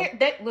for you.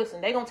 Listen,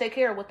 they're going to take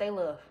care of what they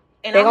love.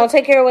 And they're going to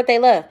take care of what they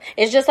love.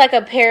 It's just like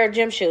a pair of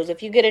gym shoes.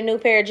 If you get a new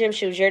pair of gym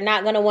shoes, you're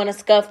not going to want to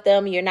scuff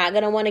them. You're not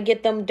going to want to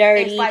get them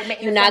dirty.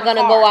 You're not going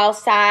to go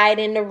outside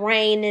in the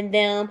rain in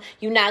them.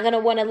 You're not going to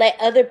want to let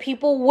other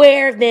people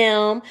wear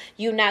them.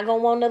 You're not going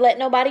to want to let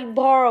nobody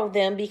borrow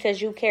them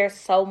because you care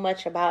so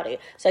much about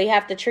it. So you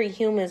have to treat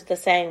humans the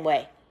same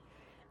way.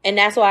 And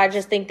that's why I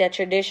just think that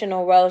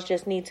traditional roles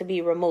just need to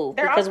be removed.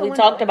 Because we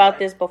talked about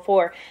this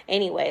before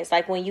anyways.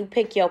 Like when you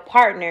pick your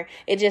partner,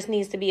 it just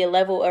needs to be a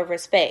level of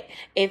respect.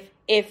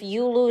 If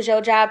you lose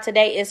your job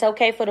today, it's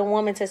okay for the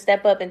woman to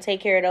step up and take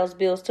care of those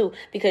bills too.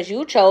 Because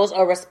you chose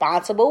a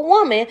responsible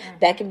woman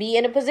that can be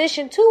in a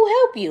position to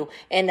help you.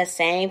 And the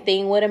same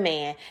thing with a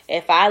man.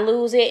 If I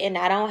lose it and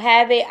I don't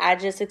have it, I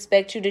just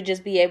expect you to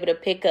just be able to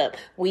pick up.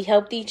 We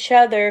helped each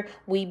other.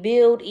 We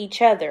build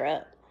each other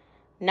up.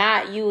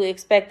 Not you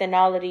expecting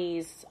all of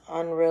these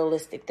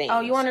unrealistic things. Oh,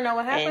 you want to know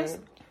what happens?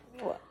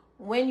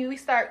 When we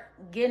start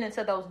getting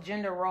into those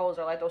gender roles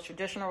or like those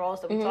traditional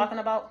roles that we're talking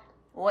about,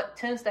 what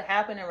tends to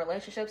happen in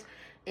relationships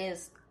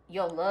is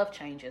your love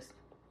changes.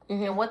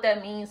 And what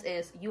that means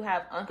is you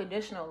have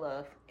unconditional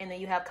love and then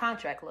you have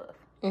contract love.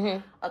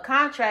 A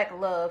contract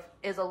love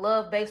is a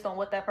love based on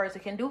what that person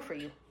can do for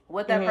you,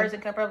 what that person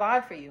can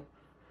provide for you.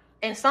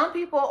 And some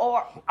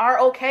people are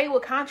okay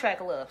with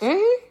contract love.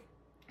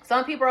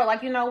 Some people are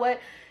like, you know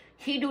what?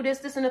 He do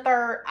this, and the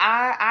third.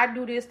 I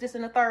do this,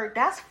 and the third.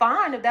 That's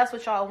fine if that's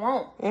what y'all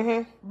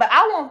want. But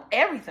I want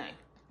everything.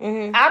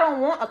 I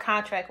don't want a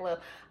contract love.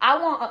 I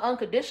want an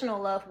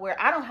unconditional love where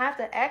I don't have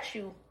to ask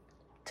you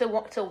to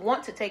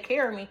want to take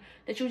care of me,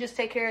 that you just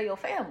take care of your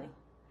family.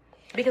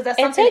 Because that's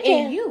something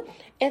in you.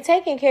 And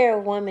taking care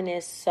of women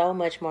is so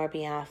much more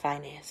beyond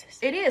finances.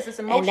 It is. It's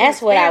emotional. And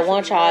that's what I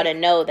want y'all to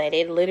know, that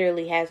it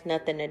literally has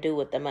nothing to do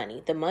with the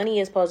money. The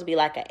money is supposed to be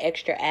like an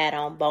extra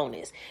add-on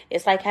bonus.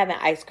 It's like having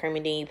ice cream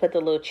and then you put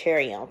the little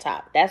cherry on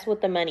top. That's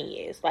what the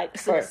money is. Like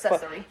it's an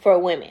accessory. For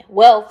women.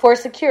 Well, for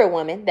secure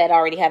women that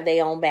already have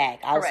their own bag.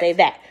 I'll say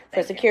that.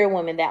 For secure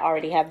women that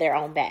already have their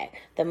own bag.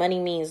 The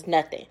money means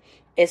nothing.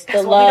 It's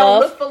the love. We don't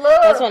look for love.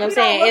 That's what I'm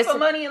saying. Don't look for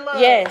money and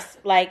love. Yes.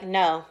 Like,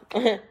 no.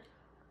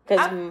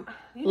 Because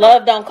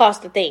love don't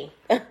cost a thing.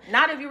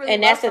 Not if you really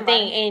and love that's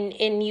somebody. The thing.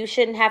 And you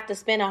shouldn't have to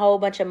spend a whole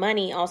bunch of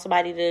money on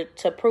somebody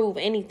to prove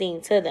anything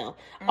to them.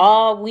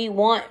 All we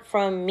want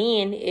from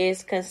men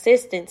is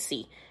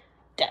consistency.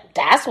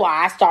 That's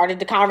why I started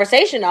the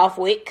conversation off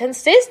with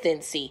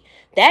consistency.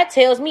 That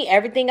tells me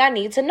everything I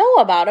need to know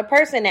about a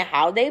person and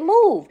how they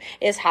move.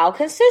 Is how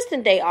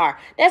consistent they are.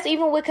 That's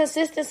even with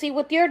consistency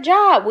with your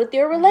job, with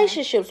your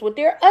relationships, with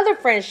your other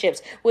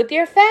friendships, with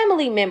your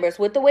family members,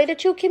 with the way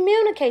that you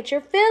communicate your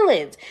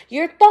feelings,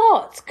 your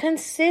thoughts.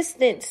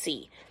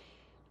 Consistency.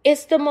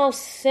 It's the most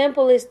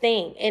simplest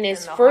thing, and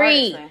it's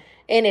free.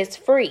 And it's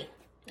free.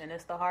 And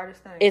it's the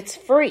hardest thing. It's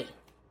free.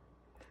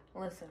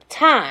 Listen.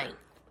 Time.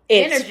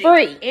 It's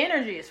free.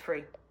 Energy is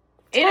free.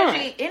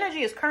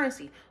 Energy is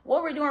currency.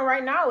 What we're doing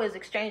right now is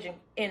exchanging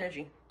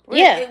energy.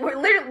 We're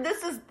literally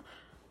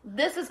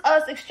this is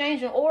us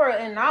exchanging aura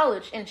and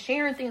knowledge and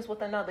sharing things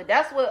with another.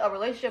 That's what a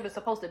relationship is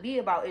supposed to be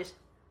about, is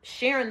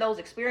sharing those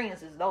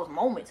experiences, those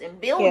moments, and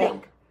building. Yeah.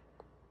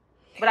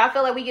 But I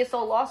feel like we get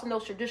so lost in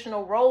those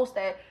traditional roles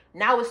that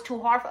now it's too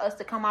hard for us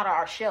to come out of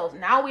our shells.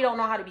 Now we don't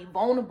know how to be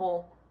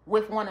vulnerable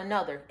with one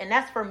another. And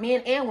that's for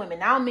men and women.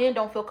 Now men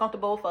don't feel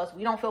comfortable with us.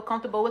 We don't feel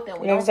comfortable with them.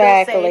 We don't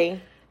feel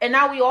safe. And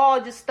now we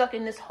all just stuck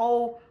in this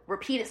whole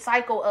repeated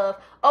cycle of,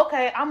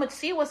 okay, I'm going to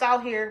see what's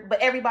out here, but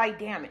everybody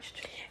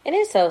damaged. And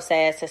it's so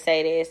sad to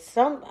say this.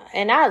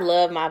 And I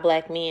love my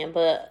black men,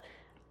 but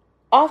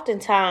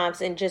oftentimes,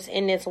 and just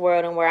in this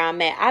world and where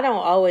I'm at, I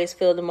don't always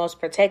feel the most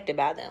protected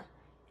by them.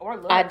 Or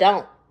love.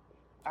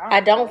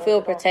 I don't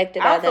feel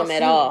protected by them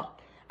at all.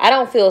 I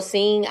don't feel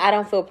seen. I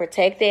don't feel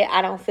protected.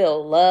 I don't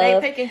feel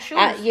loved. They pick and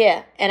choose.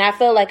 Yeah. And I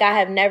feel like I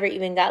have never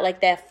even got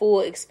like that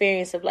full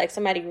experience of like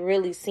somebody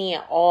really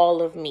seeing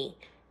all of me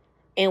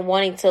and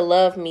wanting to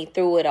love me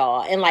through it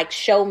all and like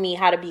show me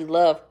how to be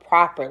loved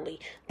properly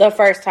the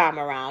first time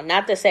around,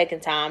 not the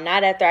second time,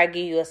 not after I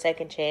give you a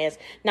second chance,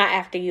 not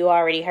after you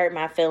already hurt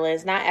my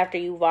feelings, not after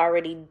you've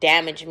already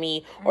damaged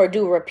me or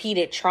do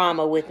repeated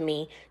trauma with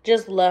me.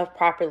 Just love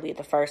properly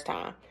the first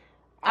time.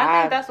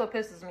 I think that's what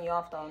pisses me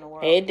off though in the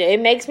world.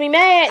 It makes me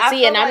mad.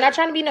 See, and I'm not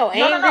trying to be no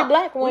angry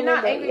black woman. We're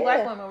not angry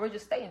black women. We're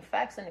just stating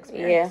facts and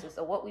experiences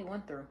of what we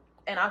went through.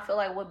 And I feel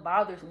like what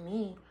bothers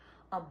me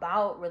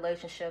about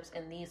relationships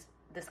and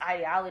this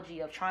ideology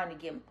of trying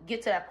to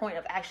get to that point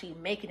of actually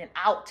making it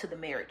out to the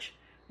marriage.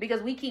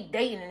 Because we keep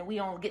dating and we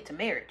don't get to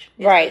marriage.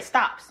 It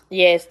stops.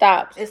 Yeah, it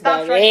stops. It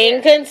stops right there.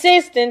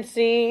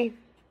 Inconsistency.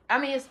 I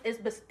mean,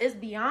 it's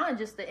beyond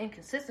just the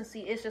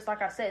inconsistency. It's just,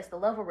 like I said, it's the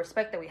level of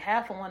respect that we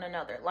have for one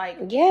another. Like,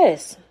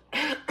 yes.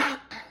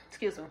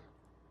 Excuse me.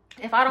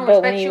 If I don't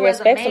respect you as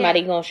a man, somebody,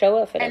 you're going to show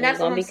up for them. And that's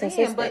what I'm saying.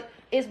 Consistent. But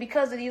it's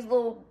because of these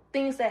little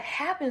things that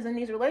happens in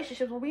these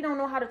relationships where we don't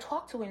know how to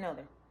talk to one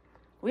another.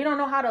 We don't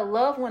know how to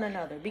love one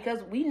another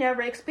because we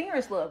never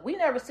experienced love. We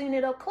never seen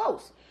it up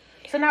close.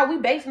 So now we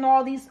basing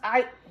all these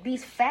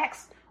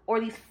facts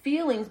or these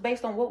feelings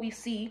based on what we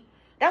see.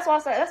 That's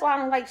why I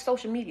don't like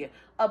social media.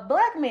 A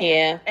black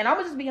man, and I'm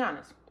gonna just be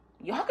honest,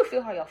 y'all can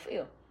feel how y'all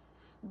feel.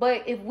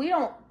 But if we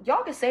don't,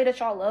 y'all can say that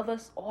y'all love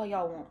us all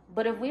y'all want.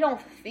 But if we don't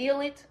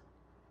feel it,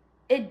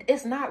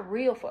 it's not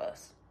real for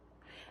us.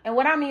 And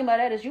what I mean by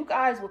that is you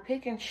guys will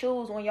pick and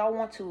choose when y'all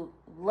want to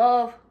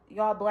love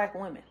y'all black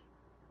women.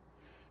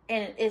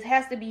 And it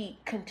has to be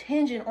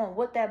contingent on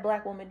what that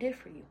black woman did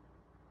for you.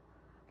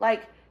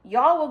 Like,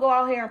 y'all will go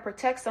out here and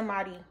protect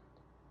somebody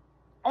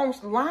on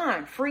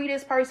line. Free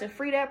this person,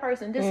 free that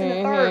person, this and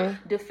the third.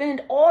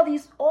 Defend all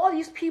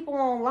these people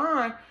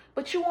online,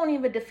 but you won't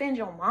even defend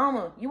your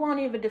mama. You won't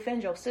even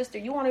defend your sister.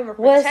 You won't even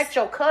protect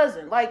your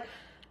cousin. Like,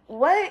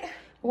 what?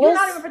 You're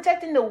not even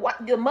protecting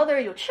the mother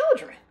of your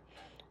children.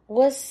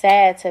 What's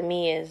sad to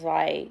me is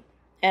like,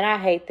 and I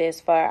hate this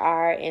for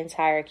our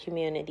entire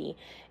community,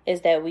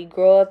 is that we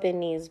grow up in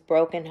these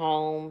broken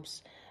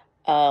homes.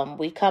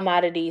 We come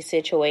out of these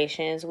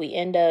situations. We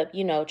end up,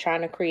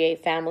 trying to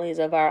create families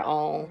of our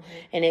own.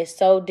 And it's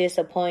so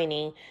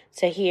disappointing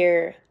to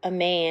hear a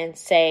man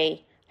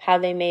say how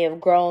they may have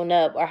grown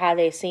up or how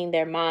they've seen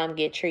their mom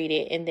get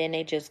treated. And then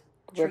they just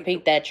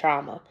repeat that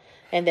trauma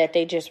and that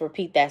they just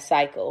repeat that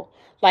cycle.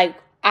 Like,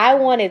 I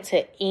wanted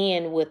to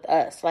end with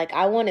us. Like,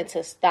 I wanted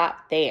to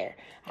stop there.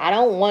 I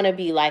don't want to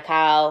be like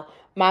how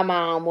my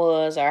mom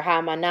was or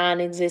how my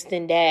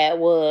non-existent dad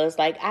was.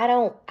 Like, I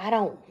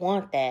don't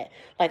want that.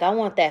 Like, I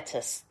want that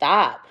to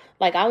stop.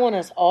 Like, I want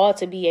us all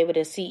to be able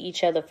to see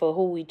each other for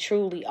who we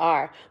truly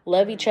are.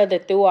 Love each other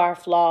through our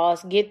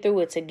flaws. Get through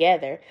it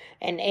together.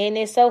 And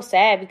it's so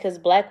sad because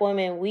black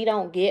women, we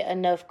don't get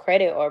enough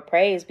credit or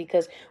praise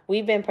because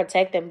we've been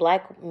protecting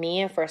black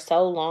men for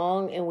so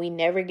long and we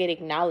never get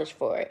acknowledged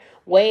for it.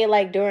 Way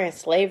like during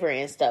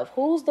slavery and stuff.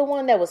 Who's the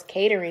one that was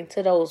catering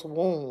to those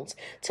wounds,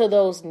 to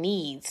those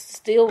needs,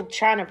 still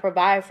trying to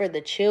provide for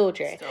the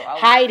children,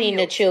 hiding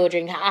the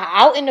children,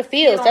 out in the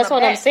fields. That's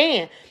what I'm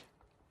saying.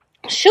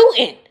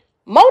 Shooting.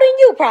 More than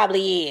you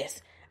probably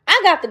is.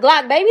 I got the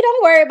Glock, baby.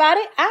 Don't worry about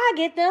it. I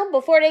get them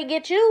before they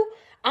get you.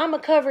 I'ma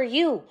cover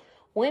you.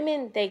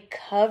 Women, they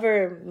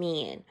cover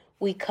men.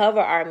 We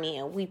cover our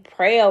men. We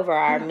pray over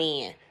our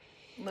men.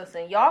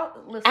 Listen.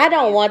 I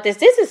don't want this.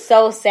 This is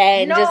so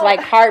sad and just like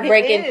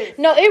heartbreaking.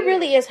 It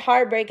really is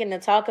heartbreaking to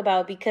talk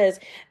about because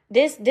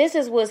this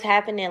is what's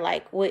happening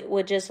like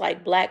with just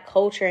like black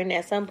culture, and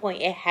at some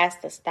point it has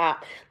to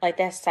stop. Like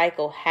that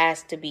cycle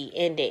has to be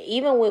ended.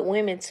 Even with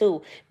women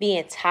too,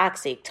 being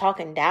toxic,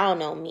 talking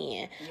down on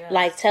men,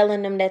 like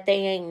telling them that they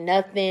ain't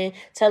nothing,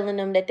 telling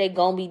them that they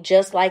gonna be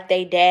just like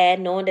they dad,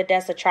 knowing that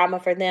that's a trauma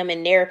for them,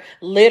 and they're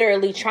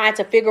literally trying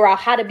to figure out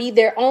how to be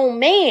their own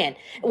man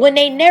when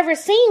they never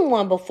seen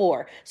one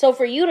before. So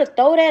for you to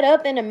throw that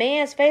up in a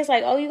man's face,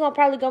 like, oh, you're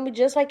probably gonna be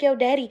just like your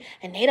daddy,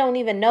 and they don't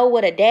even know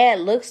what a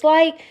dad looks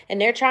like. And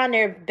they're trying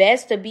their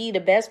best to be the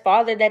best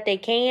father that they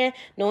can,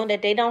 knowing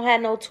that they don't have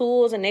no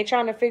tools and they're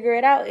trying to figure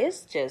it out.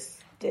 It's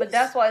just... But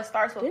that's why it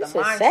starts with the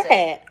mindset.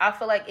 Sad. I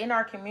feel like in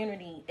our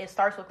community, it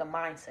starts with the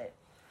mindset.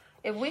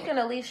 If we can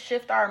at least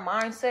shift our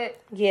mindset...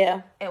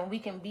 Yeah. And we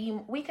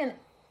can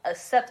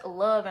accept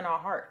love in our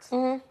hearts.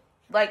 Mm-hmm.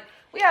 Like,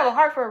 we have a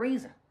heart for a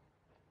reason.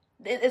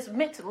 It's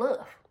meant to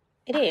love.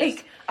 It is.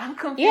 Like, I'm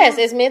confused. Yes,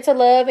 it's meant to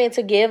love and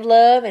to give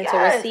love and to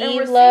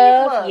receive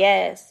love.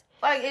 Yes.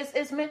 Like,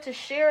 it's meant to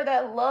share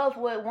that love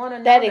with one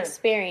another. That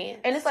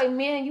experience. And it's like,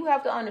 man, you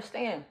have to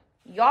understand.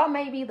 Y'all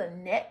may be the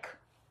neck,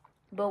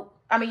 but...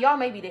 I mean, y'all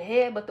may be the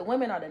head, but the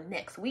women are the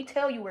necks. We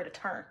tell you where to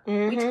turn.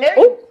 Mm-hmm. We tell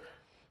you. Ooh,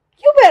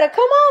 you better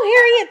come on,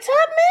 Harriet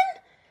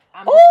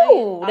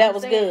Tubman. That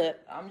was good.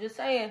 I'm just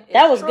saying.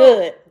 That was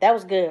good. That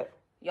was good.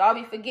 Y'all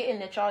be forgetting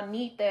that y'all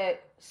need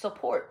that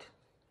support.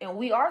 And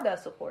we are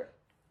that support.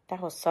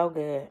 That was so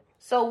good.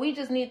 So we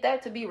just need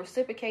that to be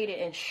reciprocated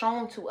and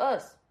shown to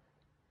us.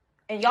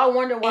 And y'all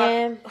wonder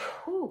why.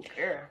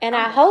 And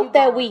I hope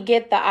that we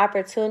get the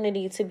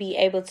opportunity to be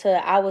able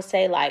to, I would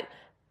say, like,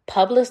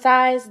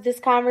 publicize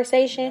this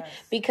conversation,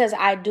 because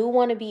I do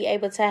want to be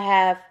able to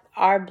have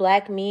our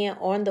Black men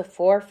on the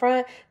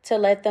forefront to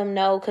let them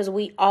know, because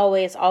we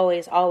always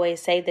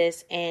say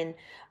this, and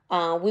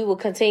we will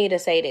continue to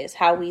say this,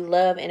 how we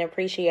love and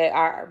appreciate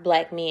our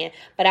Black men.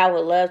 But I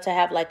would love to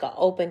have like an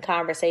open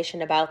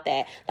conversation about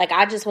that. Like,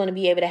 I just want to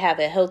be able to have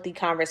a healthy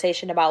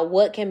conversation about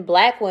what can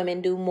Black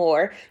women do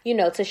more, you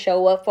know, to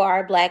show up for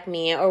our Black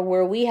men, or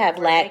where we have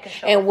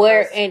lack, and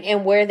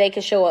where they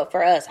can show up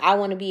for us. I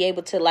want to be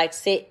able to like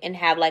sit and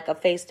have like a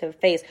face to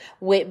face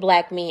with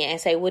Black men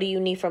and say, what do you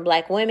need from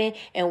Black women,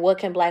 and what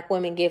can Black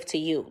women give to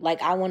you?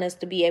 Like, I want us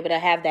to be able to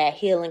have that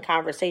healing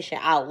conversation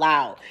out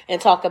loud and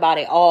talk about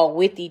it all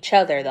with each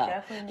other, though.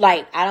 Definitely.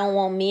 Like, I don't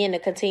want men to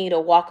continue to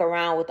walk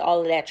around with all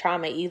of that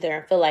trauma either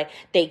and feel like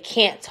they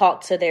can't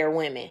talk to their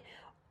women.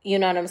 You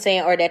know what I'm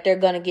saying? Or that they're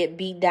going to get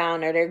beat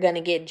down, or they're going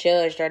to get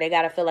judged, or they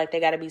got to feel like they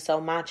got to be so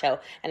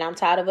macho. And I'm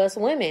tired of us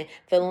women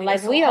feeling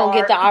like we don't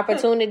get the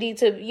opportunity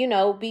to, you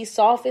know, be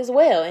soft as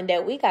well, and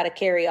that we got to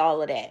carry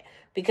all of that.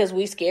 Because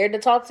we scared to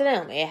talk to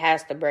them. It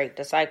has to break.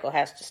 The cycle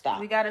has to stop.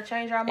 We got to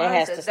change our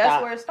mindset.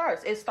 That's where it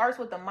starts. It starts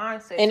with the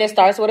mindset. And it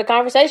starts with a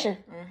conversation.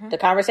 Mm-hmm. The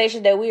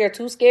conversation that we are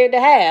too scared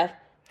to have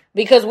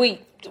because we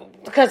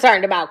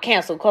concerned about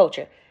cancel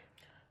culture.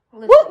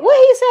 What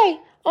he say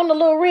on the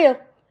little reel?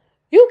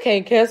 You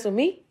can't cancel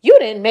me. You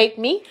didn't make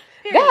me.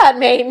 Period. God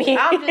made me.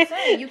 I'm just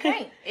saying, you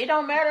can't. It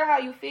don't matter how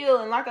you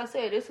feel. And like I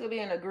said, this could be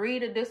an agree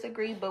to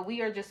disagree, but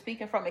we are just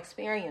speaking from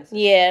experience.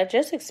 Yeah,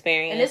 just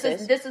experience.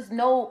 And this is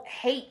no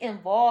hate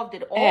involved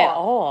at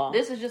all.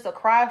 This is just a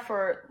cry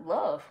for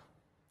love.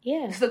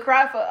 Yeah. It's a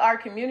cry for our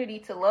community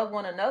to love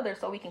one another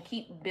so we can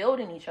keep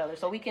building each other,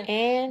 so we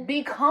can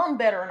become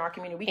better in our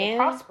community. We can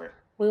prosper.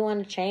 We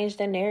want to change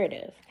the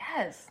narrative.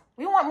 Yes.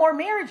 We want more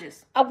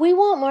marriages. We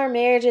want more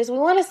marriages. We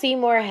want to see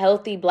more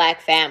healthy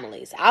Black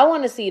families. I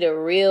want to see the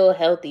real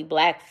healthy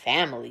Black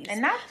families.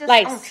 And not just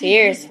like, on TV.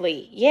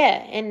 Seriously.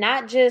 Yeah. And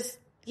not just,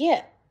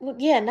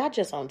 not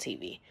just on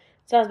TV.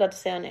 So I was about to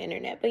say on the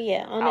internet. But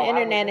yeah, on the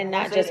internet and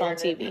not just on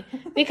TV.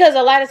 Because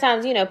a lot of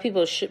times, you know,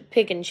 people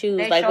pick and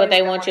choose like what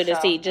they want you to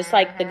see. Just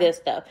like the good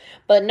stuff.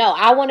 But no,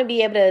 I want to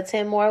be able to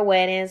attend more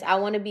weddings. I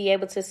want to be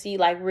able to see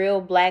like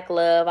real Black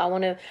love. I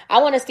want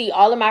to see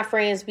all of my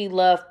friends be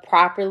loved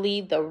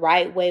properly, the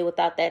right way,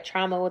 without that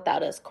trauma,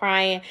 without us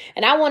crying.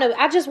 And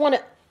I just want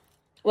to,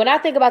 when I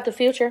think about the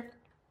future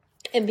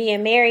and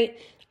being married,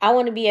 I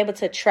want to be able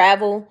to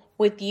travel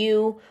with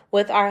you,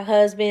 with our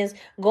husbands,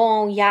 go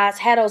on yachts,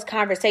 have those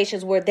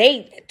conversations where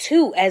they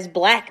too, as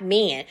Black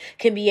men,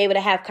 can be able to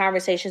have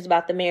conversations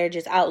about the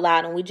marriages out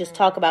loud, and we just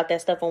talk about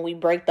that stuff when we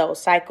break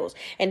those cycles,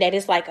 and that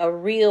it's like a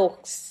real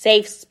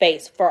safe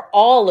space for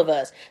all of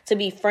us to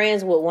be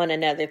friends with one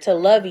another, to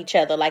love each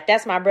other. Like,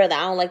 that's my brother. I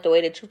don't like the way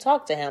that you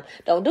talk to him.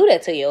 Don't do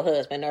that to your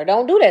husband, or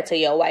don't do that to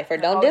your wife, or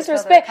don't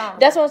disrespect.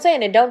 That's what I'm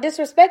saying. And don't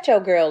disrespect your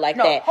girl like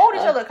that. Hold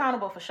each other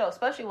accountable for sure,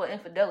 especially with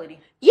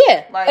infidelity.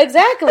 Yeah, like,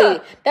 exactly.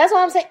 That's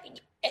what I'm saying.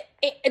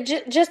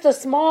 Just the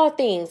small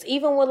things,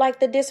 even with like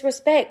the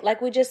disrespect,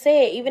 like we just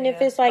said, even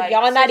if it's like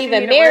y'all not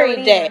even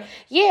married yet.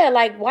 Yeah,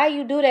 like, why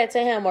you do that to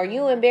him, or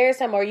you embarrass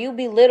him, or you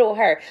belittle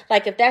her.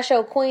 Like, if that's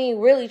your queen,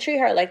 really treat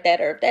her like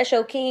that, or if that's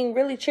your king,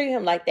 really treat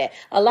him like that.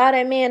 Allow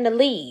that man to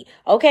lead.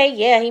 Okay,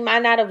 yeah, he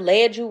might not have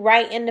led you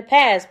right in the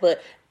past,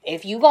 but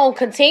if you gonna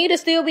continue to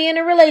still be in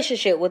a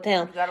relationship with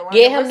him,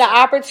 give him the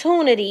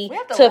opportunity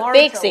to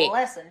fix it.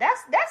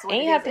 That's what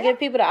and you have to give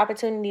people the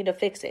opportunity to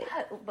fix it.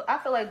 But I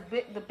feel like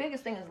the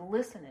biggest thing is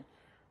listening,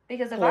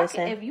 because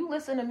if you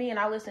listen to me and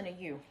I listen to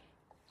you,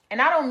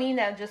 and I don't mean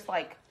that just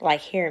like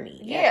hear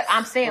me. Yeah, yes.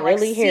 I'm saying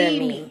really like hear see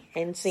me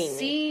and see me.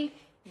 See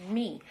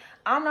me.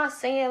 I'm not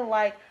saying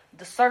like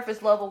the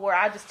surface level where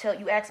I just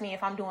you ask me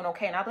if I'm doing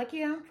okay, and I'm like,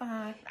 yeah, I'm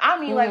fine. I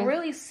mean, like,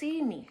 really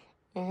see me.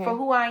 Mm-hmm. For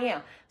who I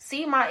am.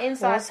 See my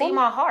inside, see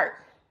my heart.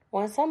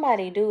 When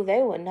somebody do,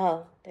 they would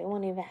know. They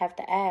won't even have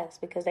to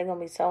ask, because they're going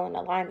to be so in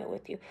alignment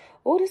with you.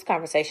 Oh, this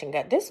conversation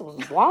this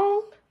was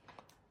long.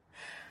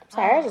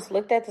 Sorry, I just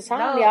looked at the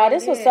time, y'all.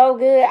 This was so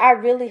good. I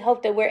really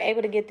hope that we're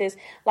able to get this,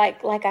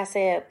 like I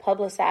said,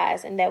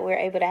 publicized, and that we're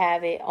able to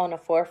have it on the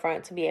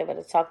forefront to be able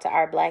to talk to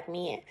our Black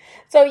men.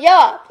 So,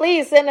 y'all,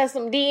 please send us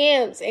some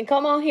DMs and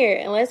come on here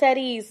and let's have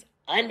these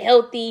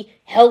unhealthy,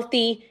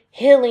 healthy,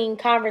 healing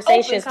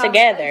conversations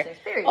together.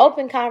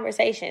 Open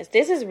conversations.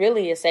 This is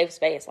really a safe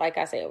space. Like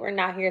I said, we're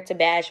not here to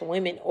bash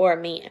women or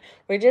men.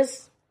 We're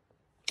just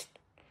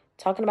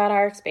talking about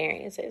our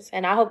experiences.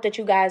 And I hope that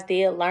you guys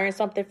did learn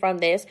something from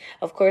this.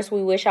 Of course,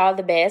 we wish all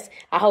the best.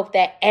 I hope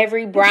that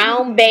every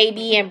brown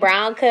baby and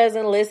brown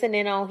cousin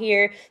listening on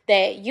here,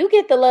 that you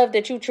get the love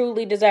that you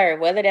truly deserve,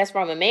 whether that's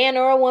from a man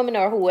or a woman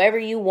or whoever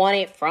you want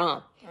it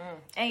from.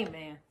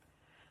 Amen.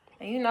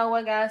 And you know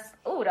what, guys?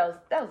 Oh, that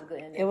was a good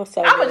ending. It was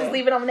so good. I'm going to just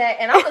leave it on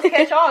that, and I'm going to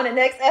catch y'all in the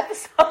next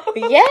episode.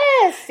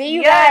 Yes. See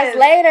you guys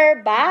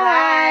later.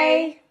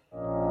 Bye.